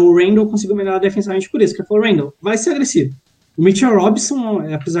 o Randle conseguiu melhorar defensivamente por isso, que foi o Randle, vai ser agressivo. O Mitchell Robinson,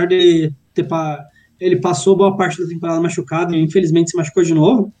 apesar de ele passou boa parte da temporada machucado e infelizmente se machucou de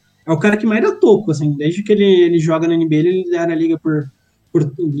novo, é o cara que mais dá toco, assim, desde que ele joga na NBA, ele lidera a liga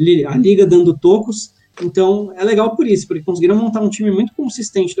a liga dando tocos, então é legal por isso, porque conseguiram montar um time muito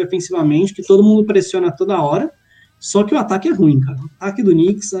consistente defensivamente, que todo mundo pressiona toda hora, só que o ataque é ruim, cara. O ataque do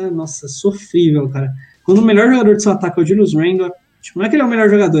Knicks nossa, sofrível, cara. Quando o melhor jogador do seu ataque é o Julius Randle, tipo, não é que ele é o melhor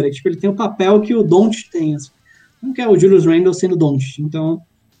jogador, é que tipo, ele tem o papel que o Doncic tem. Assim. Não que é o Julius Randle sendo Doncic. Então,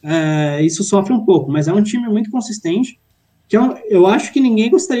 isso sofre um pouco. Mas é um time muito consistente. Que eu acho que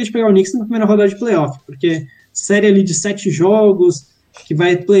ninguém gostaria de pegar o Knicks na primeira rodada de playoff. Porque série ali de 7 jogos, que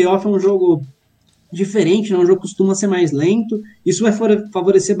vai playoff é um jogo diferente, né? Um jogo costuma ser mais lento. Isso vai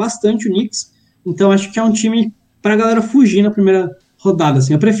favorecer bastante o Knicks. Então, acho que é um time pra galera fugir na primeira rodada.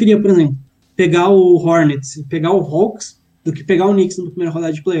 Assim. Eu preferia, por exemplo, pegar o Hornets e pegar o Hawks do que pegar o Knicks na primeira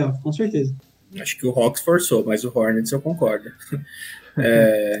rodada de playoff, com certeza. Acho que o Hawks forçou, mas o Hornets eu concordo.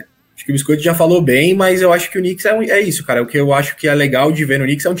 Acho que o Biscoito já falou bem, mas eu acho que o Knicks é isso, cara. O que eu acho que é legal de ver no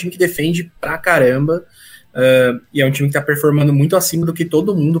Knicks é um time que defende pra caramba, e é um time que tá performando muito acima do que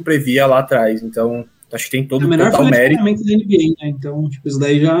todo mundo previa lá atrás. Então, acho que tem todo o melhor total mérito. Da NBA, né? Então, tipo, isso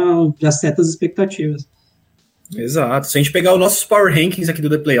daí já seta as expectativas. Exato. Se a gente pegar os nossos Power Rankings aqui do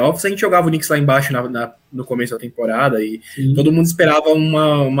The Playoffs, a gente jogava o Knicks lá embaixo no começo da temporada e todo mundo esperava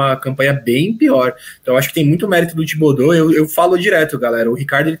uma campanha bem pior. Então eu acho que tem muito mérito do Thibodeau. Eu falo direto, galera. O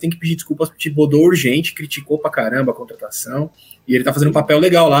Ricardo ele tem que pedir desculpas pro Thibodeau urgente, criticou pra caramba a contratação e ele tá fazendo um papel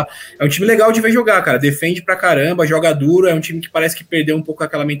legal lá. É um time legal de ver jogar, cara. Defende pra caramba, joga duro. É um time que parece que perdeu um pouco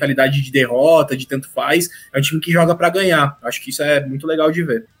aquela mentalidade de derrota, de tanto faz. É um time que joga pra ganhar. Acho que isso é muito legal de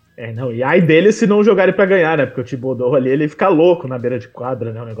ver. Não, e ai dele se não jogarem pra ganhar, né? Porque o Thibodeau ali, ele fica louco na beira de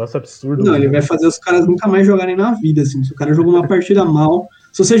quadra, né? Um negócio absurdo. Não, ele vai fazer os caras nunca mais jogarem na vida, assim. Se o cara jogou uma partida mal,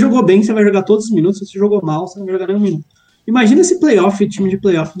 se você jogou bem, você vai jogar todos os minutos. Se você jogou mal, você não vai jogar nenhum minuto. Imagina esse time de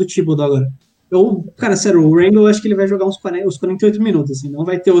playoff do Thibodeau agora. Cara, sério, o Randle, eu acho que ele vai jogar uns 48 minutos, assim. Não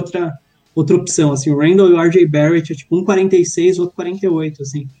vai ter outra opção, assim. O Randle e o RJ Barrett é tipo um 46, outro 48,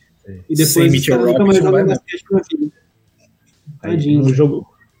 assim. E depois os caras nunca mais jogam basquete na vida. Tadinho.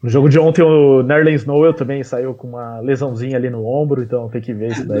 No jogo de ontem, o Nerlens Noel também saiu com uma lesãozinha ali no ombro, então tem que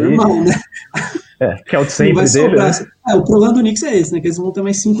ver isso daí. Normal, né? Que é o de sempre dele, né? O problema do Knicks é esse, né? Que eles vão ter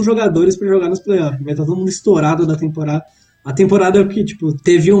mais 5 jogadores para jogar nos playoffs. Vai estar todo mundo estourado da temporada. A temporada é que, tipo,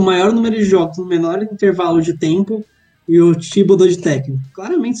 teve o maior número de jogos no menor intervalo de tempo e o Thibodeau de técnico.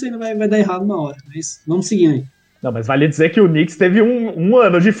 Claramente isso aí vai dar errado uma hora, mas vamos seguindo aí. Não, mas vale dizer que o Knicks teve um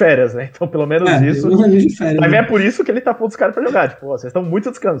ano de férias, né? Então, pelo menos isso. Um ano de férias, mas é por isso que ele tá pondo os caras pra jogar. Tipo, vocês estão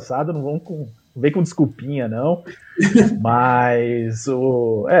muito descansados, não vem com desculpinha, não. Mas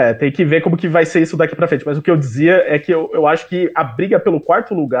tem que ver como que vai ser isso daqui pra frente. Mas o que eu dizia é que eu acho que a briga pelo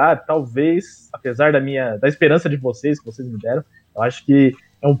 4º lugar, talvez, apesar da esperança de vocês, que vocês me deram, eu acho que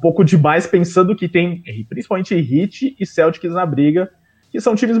é um pouco demais pensando que tem, principalmente Heat e Celtics na briga, que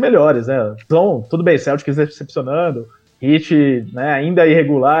são times melhores, né? Então, tudo bem, Celtics decepcionando, Heat, né, ainda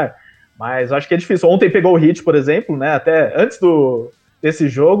irregular, mas acho que é difícil. Ontem pegou o Heat, por exemplo, né? Até antes desse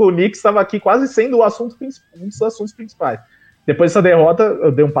jogo, o Knicks estava aqui quase sendo um dos assuntos principais. Depois dessa derrota,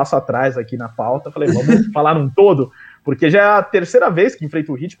 eu dei um passo atrás aqui na pauta, falei, vamos falar num todo, porque já é a 3ª vez que enfrenta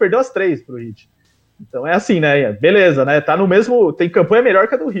o Heat, perdeu as 3 pro Heat. Então é assim, né? Beleza, né? Tá no mesmo. Tem campanha melhor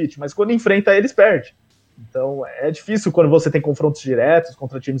que a do Heat, mas quando enfrenta eles, perde. Então é difícil quando você tem confrontos diretos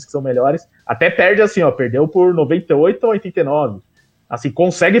contra times que são melhores. Até perde assim, ó, perdeu por 98 a 89. Assim,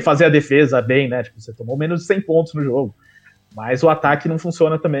 consegue fazer a defesa bem, né? Tipo, você tomou menos de 100 pontos no jogo. Mas o ataque não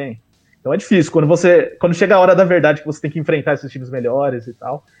funciona também. Então é difícil. Quando chega a hora da verdade que você tem que enfrentar esses times melhores e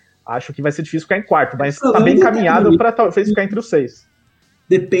tal, acho que vai ser difícil ficar em 4º. Mas tá bem encaminhado para talvez ficar entre os 6.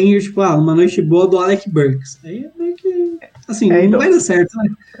 Depende, tipo, uma noite boa do Alec Burks. Aí é meio que. Assim, não vai dar certo, né?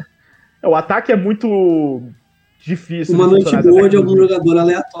 O ataque é muito difícil. Uma noite boa de algum jogador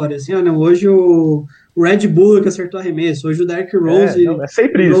aleatório. Assim, não, hoje o Red Bull que acertou arremesso, hoje o Derrick Rose. É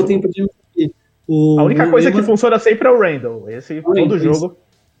sempre isso. A única coisa que funciona sempre é o Randle. Todo jogo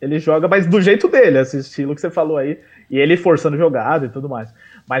ele joga, mas do jeito dele, esse estilo que você falou aí. E ele forçando jogada e tudo mais.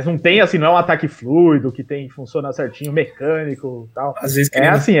 Mas não tem, assim, não é um ataque fluido, que funciona certinho, mecânico e tal. Às vezes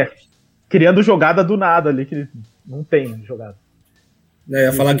criando jogada do nada ali, que não tem jogada. Eu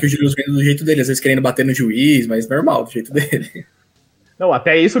ia falar que o juiz vem do jeito dele, às vezes querendo bater no juiz, mas normal, do jeito dele. Não,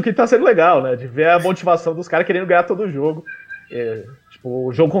 até isso que tá sendo legal, né? De ver a motivação dos caras querendo ganhar todo o jogo. Tipo,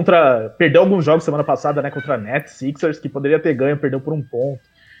 o jogo perdeu alguns jogos semana passada, né? Contra Nets, Sixers, que poderia ter ganho, perdeu por 1 ponto.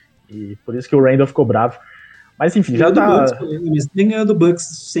 E por isso que o Randle ficou bravo. Mas enfim, já tá. Nem ganhou do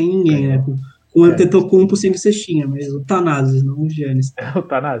Bucks sem ninguém, né? Com o Antetokounmpo sendo cestinha, mas o Thanasis, não o Giannis. O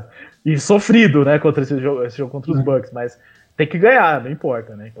Thanasis. E sofrido, né? Contra esse jogo contra os Bucks, mas tem que ganhar, não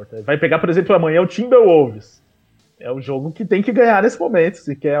importa, né? Vai pegar, por exemplo, amanhã o Timberwolves. É o jogo que tem que ganhar nesse momento,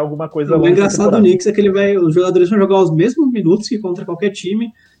 se quer alguma coisa. O engraçado do Knicks é que os jogadores vão jogar os mesmos minutos que contra qualquer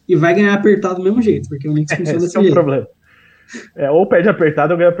time e vai ganhar apertado do mesmo jeito, porque o Knicks funciona desse jeito. Esse é o problema. Ou perde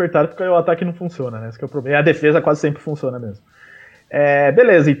apertado ou ganha apertado, porque o ataque não funciona, né? Esse é o problema. E a defesa quase sempre funciona mesmo.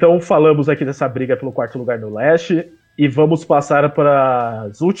 Beleza, então falamos aqui dessa briga pelo 4º lugar no leste e vamos passar para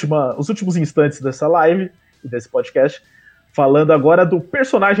os últimos instantes dessa live e desse podcast, falando agora do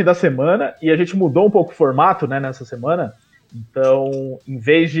personagem da semana. E a gente mudou um pouco o formato, né, nessa semana. Então, em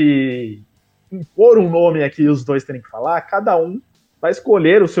vez de impor um nome aqui e os dois terem que falar, cada um vai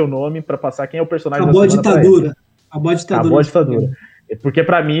escolher o seu nome para passar quem é o personagem da semana. Acabou a ditadura. Porque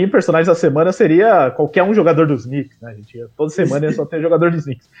pra mim, personagem da semana seria qualquer um jogador dos Knicks, né? Toda semana ia só ter jogador dos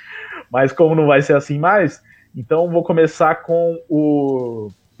Knicks. Mas como não vai ser assim mais, então vou começar com o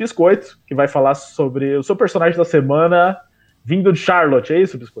Biscoito, que vai falar sobre o seu personagem da semana vindo de Charlotte, é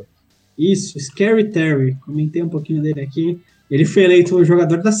isso, Biscoito? Isso, Scary Terry. Comentei um pouquinho dele aqui. Ele foi eleito o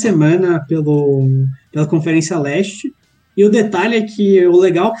jogador da semana pela Conferência Leste. E o detalhe é que o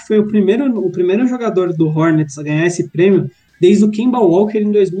legal é que foi o primeiro jogador do Hornets a ganhar esse prêmio desde o Kemba Walker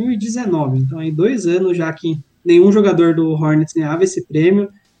em 2019. Então, aí 2 anos já que nenhum jogador do Hornets ganhava esse prêmio,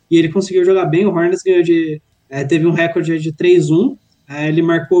 e ele conseguiu jogar bem. O Hornets ganhou teve um recorde de 3-1, ele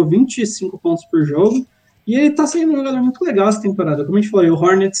marcou 25 pontos por jogo, e ele tá sendo um jogador muito legal essa temporada. Como a gente falou, o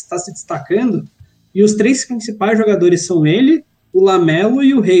Hornets está se destacando, e os 3 principais jogadores são ele, o LaMelo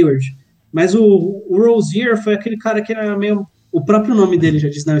e o Hayward. Mas o Rozier foi aquele cara que era meio... O próprio nome dele já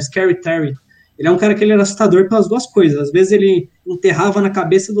diz, né? O Scary Terry. Ele é um cara que ele era assustador pelas duas coisas. Às vezes ele enterrava na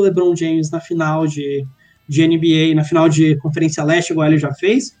cabeça do LeBron James na final de NBA, na final de Conferência Leste, igual ele já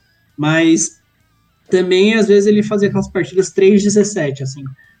fez, mas também às vezes ele fazia aquelas partidas 3-17, assim,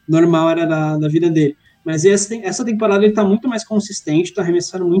 normal era da vida dele. Mas essa temporada ele tá muito mais consistente, tá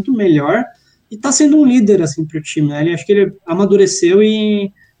arremessando muito melhor e tá sendo um líder, assim, pro time, né? Acho que ele amadureceu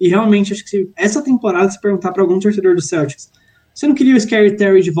e realmente, acho que essa temporada, se perguntar para algum torcedor do Celtics, você não queria o Scary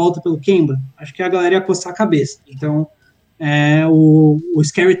Terry de volta pelo Kemba? Acho que a galera ia coçar a cabeça. Então, o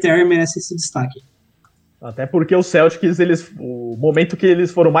Scary Terry merece esse destaque. Até porque os Celtics, o momento que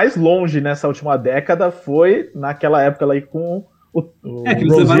eles foram mais longe nessa última década foi naquela época lá aí com o que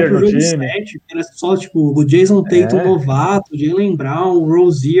eles levaram pro jogo 7, era só tipo o Jason Tatum novato, o Jaylen Brown, o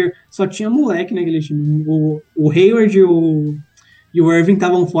Rozier, só tinha moleque naquele time. O Hayward e o Irving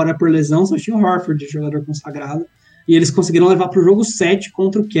estavam fora por lesão, só tinha o Horford de jogador consagrado. E eles conseguiram levar para o jogo 7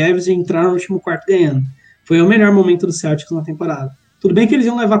 contra o Cavs e entraram no último quarto ganhando. Foi o melhor momento do Celtics na temporada. Tudo bem que eles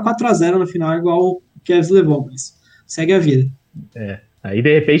iam levar 4-0 no final, igual o Cavs levou, mas segue a vida. Aí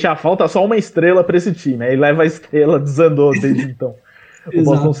de repente já falta só uma estrela para esse time. Aí leva a estrela, desandou desde então. O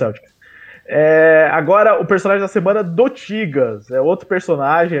Boston Celtics. Agora o personagem da semana do Tigas. É outro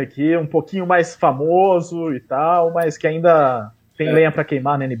personagem aqui, um pouquinho mais famoso e tal, mas que ainda tem lenha para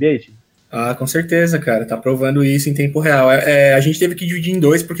queimar na NBA. Ah, com certeza, cara. Tá provando isso em tempo real. A gente teve que dividir em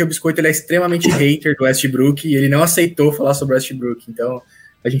 2, porque o Biscoito ele é extremamente hater do Westbrook e ele não aceitou falar sobre o Westbrook. Então,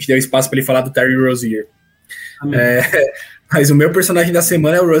 a gente deu espaço para ele falar do Terry Rozier. Mas o meu personagem da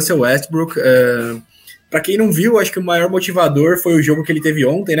semana é o Russell Westbrook. Para quem não viu, acho que o maior motivador foi o jogo que ele teve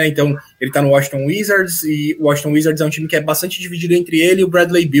ontem, né? Então, ele tá no Washington Wizards, e o Washington Wizards é um time que é bastante dividido entre ele e o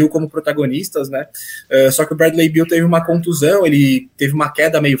Bradley Beal como protagonistas, né? Só que o Bradley Beal teve uma contusão, ele teve uma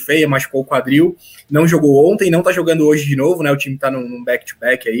queda meio feia, machucou o quadril, não jogou ontem, não tá jogando hoje de novo, né? O time tá num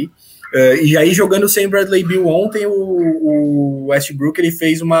back-to-back aí. E aí, jogando sem Bradley Beal ontem, o Westbrook ele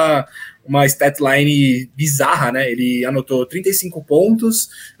fez uma statline bizarra, né? Ele anotou 35 pontos,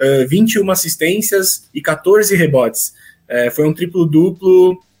 21 assistências e 14 rebotes. Foi um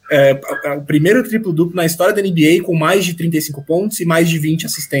triplo-duplo, o primeiro triplo-duplo na história da NBA com mais de 35 pontos e mais de 20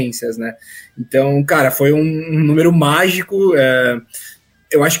 assistências, né? Então, cara, foi um número mágico.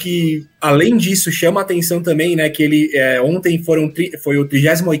 Eu acho que, além disso, chama a atenção também, né, que ele ontem foi o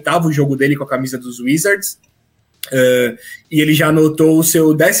 38º jogo dele com a camisa dos Wizards, e ele já anotou o seu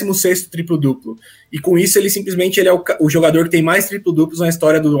 16º triplo-duplo. E com isso, ele simplesmente é o jogador que tem mais triplo-duplos na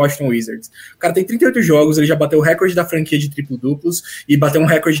história do Washington Wizards. O cara tem 38 jogos, ele já bateu o recorde da franquia de triplo-duplos e bateu um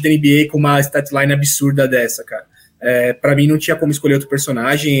recorde da NBA com uma statline absurda dessa, cara. Pra mim, não tinha como escolher outro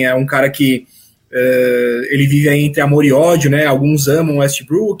personagem. É um cara que ele vive aí entre amor e ódio, né? Alguns amam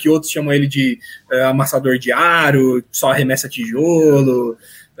Westbrook, outros chamam ele de amassador de aro, só arremessa tijolo.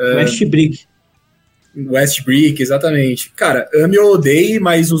 Westbrook, exatamente. Cara, ame ou odeie,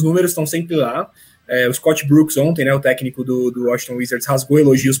 mas os números estão sempre lá. O Scott Brooks ontem, né, o técnico do Washington Wizards, rasgou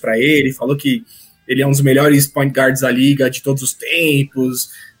elogios para ele, falou que ele é um dos melhores point guards da liga de todos os tempos,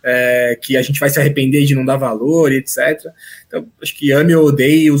 que a gente vai se arrepender de não dar valor, etc. Então, acho que ame ou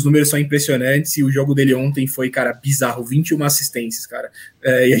odeie, os números são impressionantes, e o jogo dele ontem foi, cara, bizarro, 21 assistências, cara.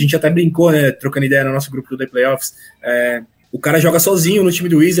 E a gente até brincou, né, trocando ideia no nosso grupo do The Playoffs, o cara joga sozinho no time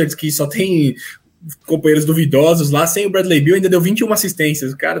do Wizards, que só tem companheiros duvidosos lá, sem o Bradley Beal, ainda deu 21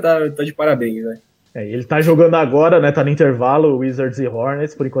 assistências, o cara tá de parabéns, velho. Ele tá jogando agora, né, tá no intervalo, Wizards e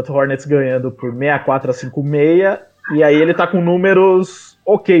Hornets, por enquanto Hornets ganhando por 64-56, e aí ele tá com números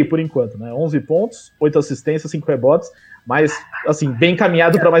ok por enquanto, né, 11 pontos, 8 assistências, 5 rebotes, mas, assim, bem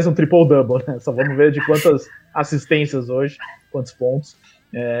encaminhado para mais um triple-double, né, só vamos ver de quantas assistências hoje, quantos pontos,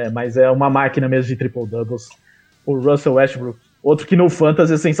 mas é uma máquina mesmo de triple-doubles, o Russell Westbrook, outro que no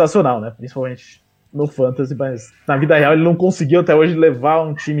Fantasy é sensacional, né, principalmente no Fantasy, mas na vida real ele não conseguiu até hoje levar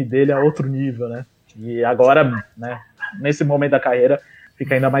um time dele a outro nível, né, e agora, né, nesse momento da carreira,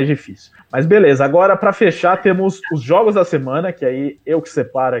 fica ainda mais difícil. Mas beleza, agora para fechar temos os jogos da semana, que aí eu que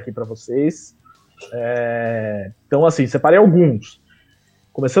separo aqui para vocês. Então assim, separei alguns.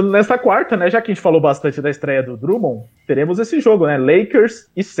 Começando nesta quarta, né, já que a gente falou bastante da estreia do Drummond, teremos esse jogo, né, Lakers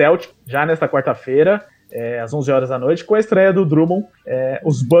e Celtics, já nesta quarta-feira, às 11 horas da noite, com a estreia do Drummond.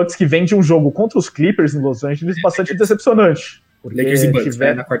 Os Bucks que vêm de um jogo contra os Clippers em Los Angeles bastante decepcionante. Porque Lakers e Bucks,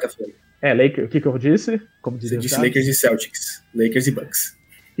 né, na quarta-feira. O que eu disse? Como você disse Lakers e Celtics. Lakers e Bucks.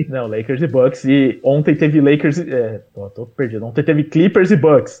 Não, Lakers e Bucks. E ontem teve Lakers... tô perdido. Ontem teve Clippers e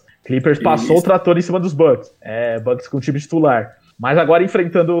Bucks. Clippers passou o trator em cima dos Bucks. Bucks com o time titular. Mas agora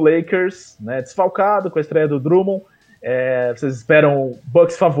enfrentando o Lakers, né, desfalcado, com a estreia do Drummond. Vocês esperam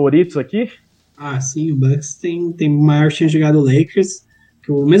Bucks favoritos aqui? Sim, o Bucks tem maior chance de ganhar do Lakers.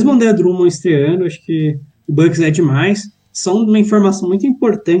 Que o mesmo André Drummond estreando, acho que o Bucks é demais. Só uma informação muito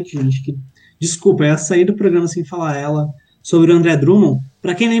importante, gente, que, desculpa, eu ia sair do programa sem falar ela, sobre o André Drummond.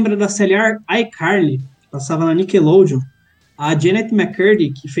 Para quem lembra da série iCarly, que passava na Nickelodeon, a Janet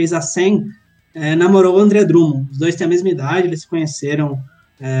McCurdy, que fez a Sam, namorou o André Drummond. Os dois têm a mesma idade, eles se conheceram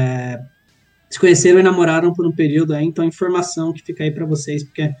e namoraram por um período aí, então informação que fica aí para vocês,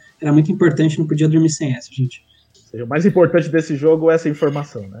 porque era muito importante, não podia dormir sem essa, gente. O mais importante desse jogo é essa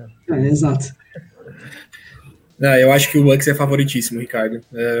informação, né? Exato. Eu acho que o Bucks é favoritíssimo, Ricardo.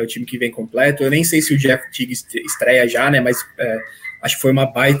 O time que vem completo. Eu nem sei se o Jeff Teague estreia já, né? Mas acho que foi uma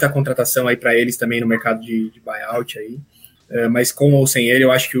baita contratação aí para eles também no mercado de buyout aí. Mas com ou sem ele,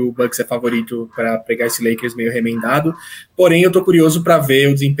 eu acho que o Bucks é favorito para pegar esse Lakers meio remendado. Porém, eu tô curioso para ver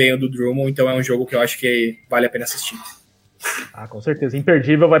o desempenho do Drummond, então é um jogo que eu acho que vale a pena assistir. Com certeza.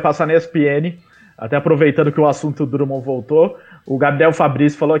 Imperdível, vai passar na ESPN. Até aproveitando que o assunto do Drummond voltou, o Gabriel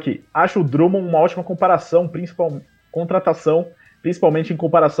Fabrício falou aqui: acho o Drummond uma ótima contratação, principalmente em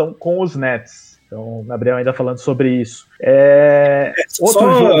comparação com os Nets. Então, o Gabriel ainda falando sobre isso.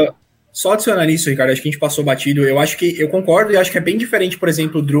 Só adicionar nisso, Ricardo, acho que a gente passou batido. Eu acho que eu concordo e acho que é bem diferente, por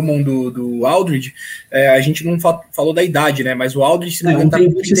exemplo, o Drummond do Aldridge. A gente não falou da idade, né? Mas o Aldridge, se não me engano, tá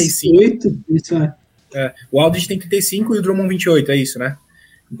com 35. Isso o Aldridge tem 35 e o Drummond 28, é isso, né?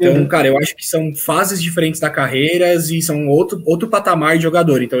 Então, cara, eu acho que são fases diferentes da carreira e são outro patamar de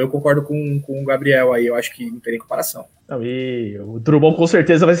jogador. Então, eu concordo com o Gabriel aí. Eu acho que não tem nem comparação. E o Drummond com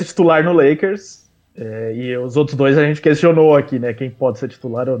certeza vai ser titular no Lakers. E os outros dois a gente questionou aqui, né? Quem pode ser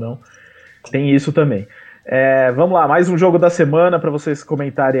titular ou não. Tem isso também. Vamos lá, mais um jogo da semana para vocês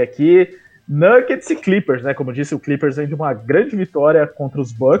comentarem aqui. Nuggets e Clippers, né? Como eu disse, o Clippers vem de uma grande vitória contra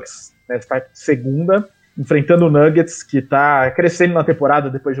os Bucks, né? Está segunda, enfrentando o Nuggets, que está crescendo na temporada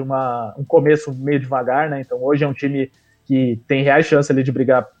depois de um começo meio devagar, né? Então hoje é um time que tem reais chances ali de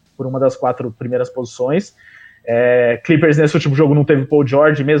brigar por uma das 4 primeiras posições. Clippers nesse último jogo não teve Paul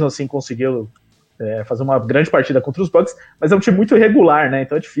George, mesmo assim conseguiu fazer uma grande partida contra os Bucks, mas é um time muito irregular, né?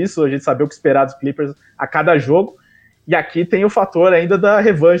 Então é difícil a gente saber o que esperar dos Clippers a cada jogo. E aqui tem o fator ainda da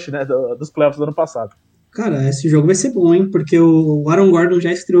revanche, né? Dos playoffs do ano passado. Cara, esse jogo vai ser bom, hein? Porque o Aaron Gordon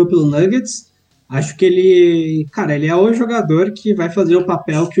já estreou pelo Nuggets. Acho que ele é o jogador que vai fazer o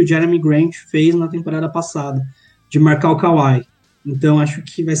papel que o Jeremy Grant fez na temporada passada, de marcar o Kawhi. Então acho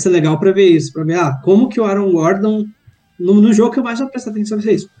que vai ser legal para ver isso, para ver como que o Aaron Gordon, no jogo que eu mais vou prestar atenção vai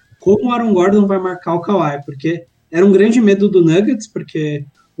ser isso, como o Aaron Gordon vai marcar o Kawhi, porque era um grande medo do Nuggets, porque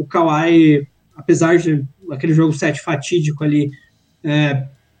o Kawhi, apesar de aquele jogo 7 fatídico ali,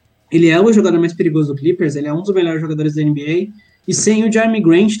 ele é o jogador mais perigoso do Clippers, ele é um dos melhores jogadores da NBA, e sem o Jeremy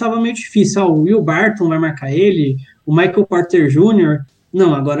Grant estava meio difícil. O Will Barton vai marcar ele, o Michael Porter Jr.,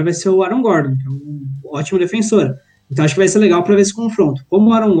 não, agora vai ser o Aaron Gordon, que é um ótimo defensor. Então acho que vai ser legal para ver esse confronto. Como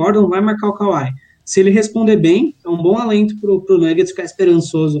o Aaron Gordon vai marcar o Kawhi? Se ele responder bem, é um bom alento pro Nuggets ficar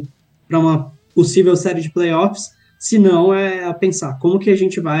esperançoso para uma possível série de playoffs. Se não, é a pensar como que a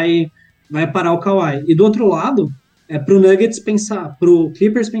gente vai parar o Kawhi. E do outro lado, pro Nuggets pensar, pro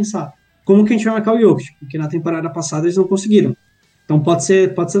Clippers pensar como que a gente vai marcar o Jokic, porque na temporada passada eles não conseguiram. Então pode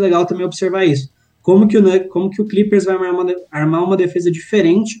ser legal também observar isso. Como que o Clippers vai armar uma defesa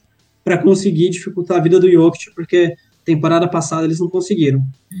diferente para conseguir dificultar a vida do Jokic, porque temporada passada eles não conseguiram.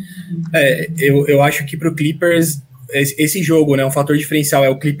 Eu acho que pro Clippers esse jogo, né, um fator diferencial é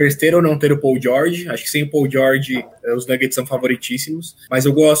o Clippers ter ou não ter o Paul George. Acho que sem o Paul George os Nuggets são favoritíssimos, mas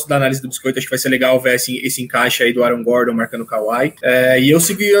eu gosto da análise do Biscoito, acho que vai ser legal ver esse encaixe aí do Aaron Gordon marcando o Kawhi, e eu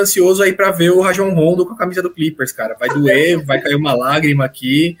segui ansioso aí pra ver o Rajon Rondo com a camisa do Clippers, cara, vai doer, vai cair uma lágrima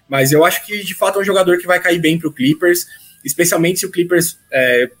aqui, mas eu acho que de fato é um jogador que vai cair bem pro Clippers, especialmente se o Clippers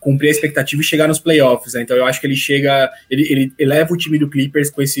cumprir a expectativa e chegar nos playoffs, né? Então eu acho que ele eleva o time do Clippers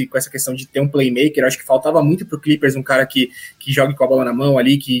com essa questão de ter um playmaker. Eu acho que faltava muito pro Clippers um cara que jogue com a bola na mão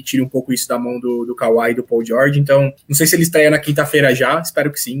ali, que tire um pouco isso da mão do Kawhi e do Paul George. Então não sei se ele estreia na quinta-feira já,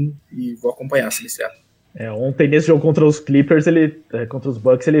 espero que sim, e vou acompanhar se ele estrear. Ontem nesse jogo contra os Clippers, contra os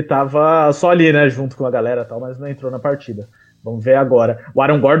Bucks, ele tava só ali, né, junto com a galera e tal, mas não entrou na partida. Vamos ver agora. O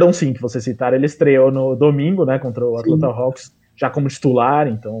Aaron Gordon, sim, que você citaram, ele estreou no domingo, né, contra o Atlanta Hawks, já como titular,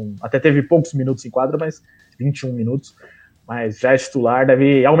 então até teve poucos minutos em quadra, mas 21 minutos, mas já é titular,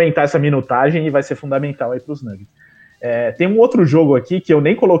 deve aumentar essa minutagem e vai ser fundamental aí para os Nuggets. Tem um outro jogo aqui que eu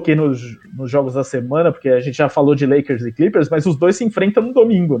nem coloquei nos jogos da semana, porque a gente já falou de Lakers e Clippers, mas os dois se enfrentam no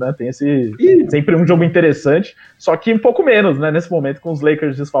domingo, né? Tem sempre um jogo interessante, só que um pouco menos, né? Nesse momento, com os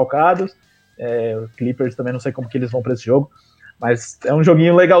Lakers desfalcados. O Clippers também não sei como que eles vão para esse jogo, mas é um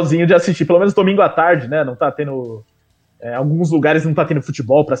joguinho legalzinho de assistir, pelo menos domingo à tarde, né? Não tá tendo... alguns lugares não tá tendo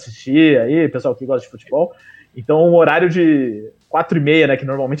futebol para assistir, aí, pessoal que gosta de futebol. Então, um horário de 4h30, né, que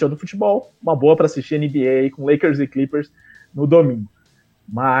normalmente é o do futebol, uma boa para assistir NBA com Lakers e Clippers no domingo.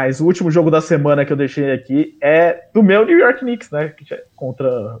 Mas o último jogo da semana que eu deixei aqui é do meu New York Knicks, né,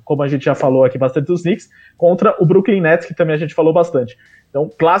 contra, como a gente já falou aqui bastante dos Knicks, contra o Brooklyn Nets, que também a gente falou bastante. Então,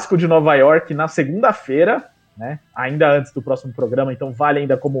 clássico de Nova York na segunda-feira, né, ainda antes do próximo programa, então vale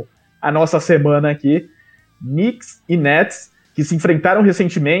ainda como a nossa semana aqui, Knicks e Nets, que se enfrentaram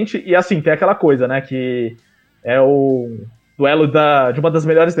recentemente, e assim, tem aquela coisa, né, que é o duelo de uma das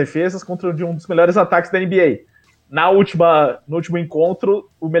melhores defesas contra de um dos melhores ataques da NBA. No último encontro,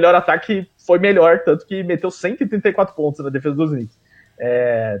 o melhor ataque foi melhor, tanto que meteu 134 pontos na defesa dos Knicks.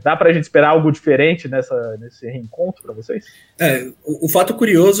 Dá pra gente esperar algo diferente nesse reencontro pra vocês? O fato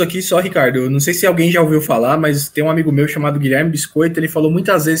curioso aqui só, Ricardo, eu não sei se alguém já ouviu falar, mas tem um amigo meu chamado Guilherme Biscoito, ele falou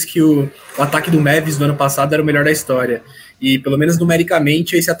muitas vezes que o ataque do Mavis do ano passado era o melhor da história. E pelo menos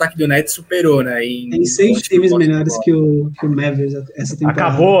numericamente esse ataque do Nets superou, né? Tem 6 times melhores que o Mavis essa temporada.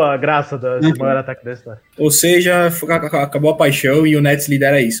 Acabou a graça do maior ataque da história. Ou seja, acabou a paixão e o Nets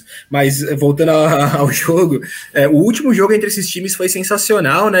lidera isso. Mas voltando ao jogo, o último jogo entre esses times foi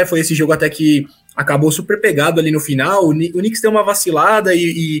sensacional, né? Foi esse jogo até que acabou super pegado ali no final. O Knicks deu uma vacilada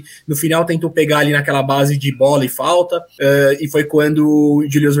e no final tentou pegar ali naquela base de bola e falta. E foi quando o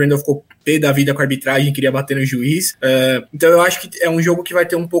Julius Randle ficou pé da vida com a arbitragem, queria bater no juiz. Então eu acho que é um jogo que vai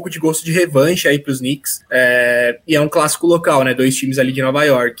ter um pouco de gosto de revanche aí pros Knicks. E é um clássico local, né? 2 times ali de Nova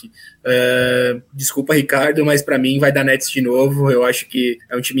York. Desculpa, Ricardo, mas pra mim vai dar Nets de novo. Eu acho que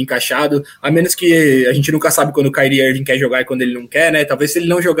é um time encaixado, a menos que a gente nunca sabe quando o Kyrie Irving quer jogar e quando ele não quer, né? Talvez se ele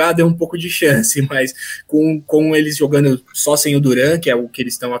não jogar dê um pouco de chance, mas com eles jogando só sem o Durant, que é o que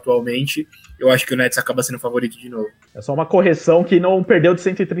eles estão atualmente, eu acho que o Nets acaba sendo favorito de novo. É só uma correção que não perdeu de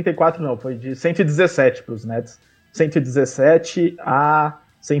 134 não, foi de 117 pros Nets, 117 a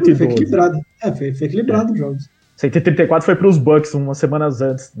 112. Foi equilibrado, foi equilibrado os jogos. 134 foi para os Bucks umas semanas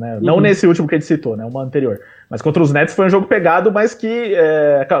antes, né? Não nesse último que ele citou, né? Uma anterior. Mas contra os Nets foi um jogo pegado, mas que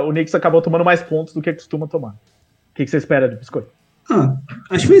o Knicks acabou tomando mais pontos do que costuma tomar. O que você espera do Biscoito?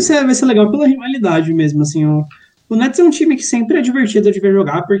 Acho que vai ser legal pela rivalidade mesmo, assim. O Nets é um time que sempre é divertido de ver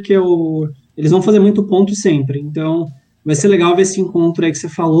jogar, porque eles vão fazer muito ponto sempre. Então, vai ser legal ver esse encontro aí que você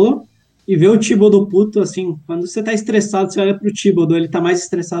falou e ver o Thibodeau puto, assim, quando você tá estressado, você olha pro Thibodeau, ele tá mais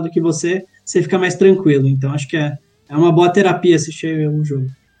estressado que você fica mais tranquilo. Então, acho que é uma boa terapia assistir um jogo.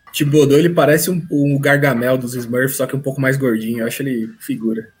 Thibodeau, ele parece um Gargamel dos Smurfs, só que um pouco mais gordinho. Eu acho ele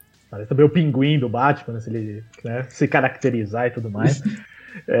figura. Parece também o pinguim do Batman, se ele se caracterizar e tudo mais.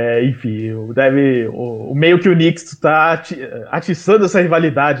 Enfim, o meio que o Knicks está atiçando essa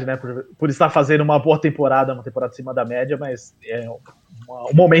rivalidade, né? Por estar fazendo uma boa temporada, uma temporada acima da média, mas é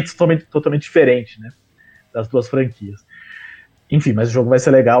um momento totalmente diferente, né? Das duas franquias. Enfim, mas o jogo vai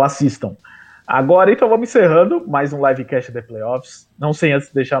ser legal, assistam. Agora, então, vamos encerrando mais um livecast de Playoffs. Não sem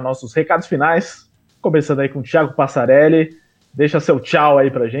antes deixar nossos recados finais. Começando aí com o Thiago Passarelli. Deixa seu tchau aí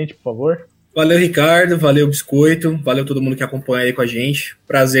pra gente, por favor. Valeu, Ricardo. Valeu, Biscoito. Valeu todo mundo que acompanha aí com a gente.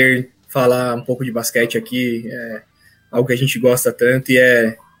 Prazer falar um pouco de basquete aqui. É algo que a gente gosta tanto e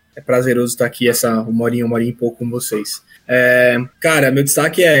é prazeroso estar aqui uma horinha e pouco com vocês. Cara, meu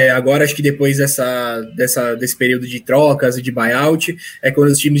destaque agora, acho que depois desse período de trocas e de buyout, é quando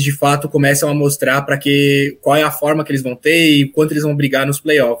os times de fato começam a mostrar qual é a forma que eles vão ter e quanto eles vão brigar nos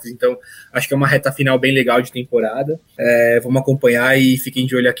playoffs. Então, acho que é uma reta final bem legal de temporada. Vamos acompanhar e fiquem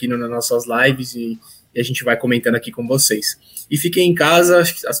de olho aqui nas nossas lives e a gente vai comentando aqui com vocês. E fiquem em casa,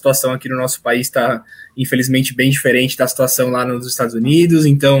 acho que a situação aqui no nosso país está, infelizmente, bem diferente da situação lá nos Estados Unidos,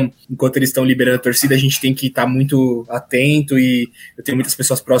 então, enquanto eles estão liberando a torcida, a gente tem que estar muito atento, e eu tenho muitas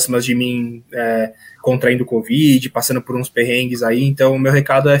pessoas próximas de mim contraindo Covid, passando por uns perrengues aí, então o meu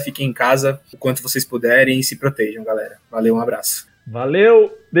recado é fiquem em casa o quanto vocês puderem e se protejam, galera. Valeu, um abraço.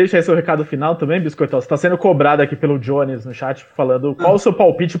 Valeu, deixa aí seu recado final também, Biscoitão. Você está sendo cobrado aqui pelo Jones no chat, falando qual o seu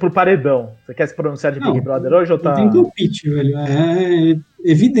palpite pro paredão. Você quer se pronunciar de Big Brother hoje ou tá... Não tem palpite, velho, é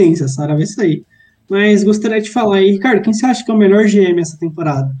evidência, Sara, vai sair. Mas gostaria de falar aí, Ricardo, quem você acha que é o melhor GM essa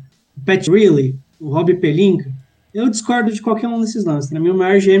temporada? O Pat Riley? O Rob Pelinka? Eu discordo de qualquer um desses nomes. Pra mim, o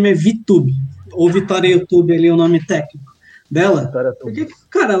maior GM é VTube, ou Vitória YouTube ali, o nome técnico dela. Porque,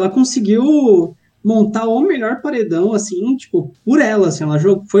 cara, ela conseguiu montar o melhor paredão, assim, tipo, por ela, assim, ela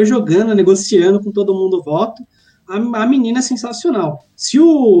foi jogando, negociando com todo mundo o voto, a menina é sensacional. Se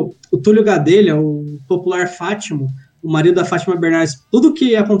o Túlio Gadelha, o popular Fátimo, o marido da Fátima Bernardes, tudo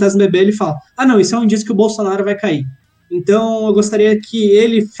que acontece no BBB, ele fala, não, isso é um indício que o Bolsonaro vai cair. Então, eu gostaria que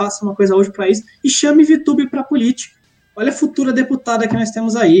ele faça uma coisa hoje para isso e chame VTube para política. Olha a futura deputada que nós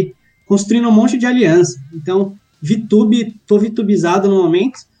temos aí, construindo um monte de aliança. Então, VTube, tô vitubizado no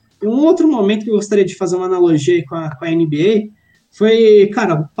momento. E um outro momento que eu gostaria de fazer uma analogia aí com a NBA foi,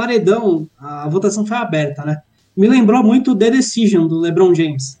 cara, o paredão, a votação foi aberta, né? Me lembrou muito o The Decision, do LeBron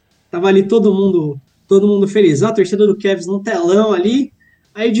James. Tava ali todo mundo feliz. A torcida do Cavs no telão ali.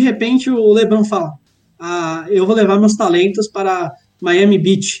 Aí, de repente, o LeBron fala, eu vou levar meus talentos para Miami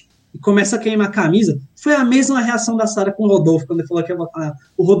Beach. E começa a queimar a camisa. Foi a mesma reação da Sarah com o Rodolfo, quando ele falou que ia votar nela.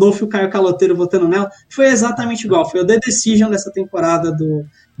 O Rodolfo e o Caio Caloteiro votando nela. Foi exatamente igual. Foi o The Decision dessa temporada do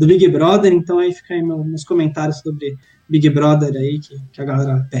Big Brother. Então aí fica aí meus comentários sobre Big Brother aí que a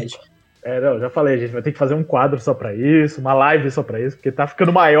galera pede. Não, já falei, a gente vai ter que fazer um quadro só pra isso, uma live só pra isso, porque tá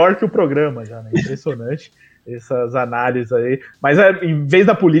ficando maior que o programa já, né? Impressionante essas análises aí. Mas em vez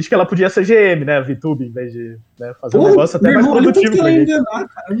da política, ela podia ser GM, né? A VTube, em vez de fazer um negócio até mais produtivo. Que ela ia enganar,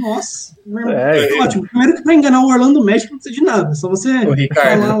 cara. Nossa, ótimo. Primeiro que pra enganar o Orlando Magic não precisa de nada, só você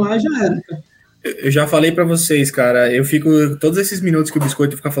falar lá já era, cara. Eu já falei pra vocês, cara, eu fico, todos esses minutos que o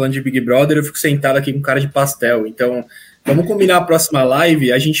Biscoito fica falando de Big Brother, eu fico sentado aqui com cara de pastel, então vamos combinar a próxima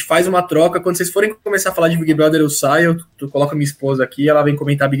live, a gente faz uma troca, quando vocês forem começar a falar de Big Brother eu saio, tu coloca minha esposa aqui, ela vem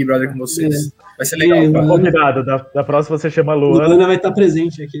comentar Big Brother com vocês. Vai ser legal. Tá combinado, da próxima você chama a Luana. Luana vai estar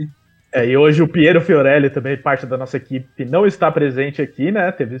presente aqui. E hoje o Piero Fiorelli, também parte da nossa equipe, não está presente aqui,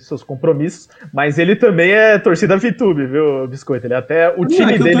 né? Teve seus compromissos, mas ele também é torcida VTube, viu, Biscoito? Ele até o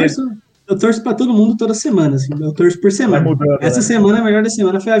time dele. Eu torço pra todo mundo toda semana, assim, eu torço por semana. Mudando, essa semana, a melhor da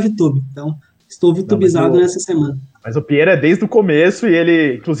semana foi a VTube, então estou vitubizado nessa semana. Mas o Piero é desde o começo e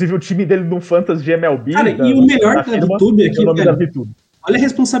ele, inclusive o time dele no Fantasy de MLB. Cara, e o melhor da VTube aqui, olha a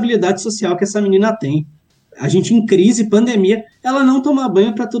responsabilidade social que essa menina tem. A gente em crise, pandemia, ela não toma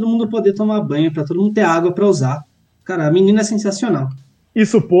banho para todo mundo poder tomar banho, para todo mundo ter água para usar. Cara, a menina é sensacional.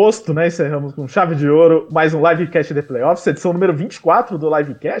 Isso posto, né, encerramos com chave de ouro, mais um Livecast de Playoffs, edição número 24 do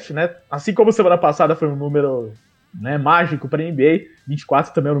Livecast, né, assim como semana passada foi um número, né, mágico para a NBA,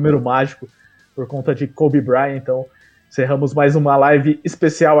 24 também é um número mágico por conta de Kobe Bryant, então encerramos mais uma live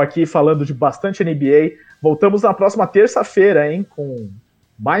especial aqui, falando de bastante NBA, voltamos na próxima terça-feira, hein, com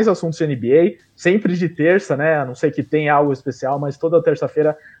mais assuntos de NBA, sempre de terça, né, a não ser que tenha algo especial, mas toda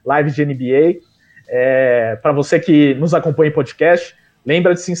terça-feira, live de NBA, para você que nos acompanha em podcast,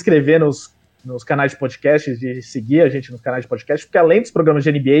 lembra de se inscrever nos canais de podcast, de seguir a gente nos canais de podcast, porque além dos programas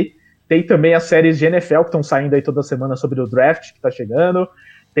de NBA, tem também as séries de NFL que estão saindo aí toda semana sobre o draft que está chegando.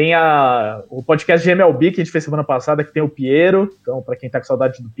 Tem o podcast de MLB que a gente fez semana passada, que tem o Piero. Então, para quem está com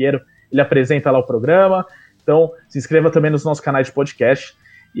saudade do Piero, ele apresenta lá o programa. Então, se inscreva também nos nossos canais de podcast.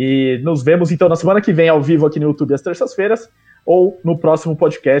 E nos vemos, então, na semana que vem ao vivo aqui no YouTube às terças-feiras, ou no próximo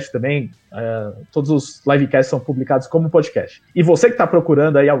podcast também. Todos os livecasts são publicados como podcast. E você que está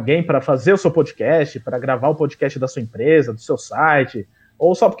procurando aí alguém para fazer o seu podcast, para gravar o podcast da sua empresa, do seu site,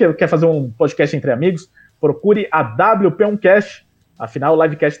 ou só porque quer fazer um podcast entre amigos, procure a WP1Cast. Afinal, o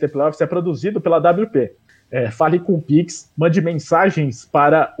Livecast The Playoffs é produzido pela WP. Fale com o Pix, mande mensagens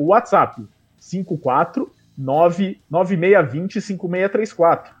para o WhatsApp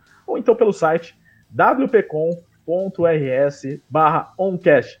 549-9620-5634, ou então pelo site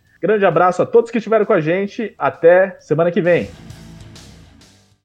wpcom.rs/oncast. Grande abraço a todos que estiveram com a gente. Até semana que vem.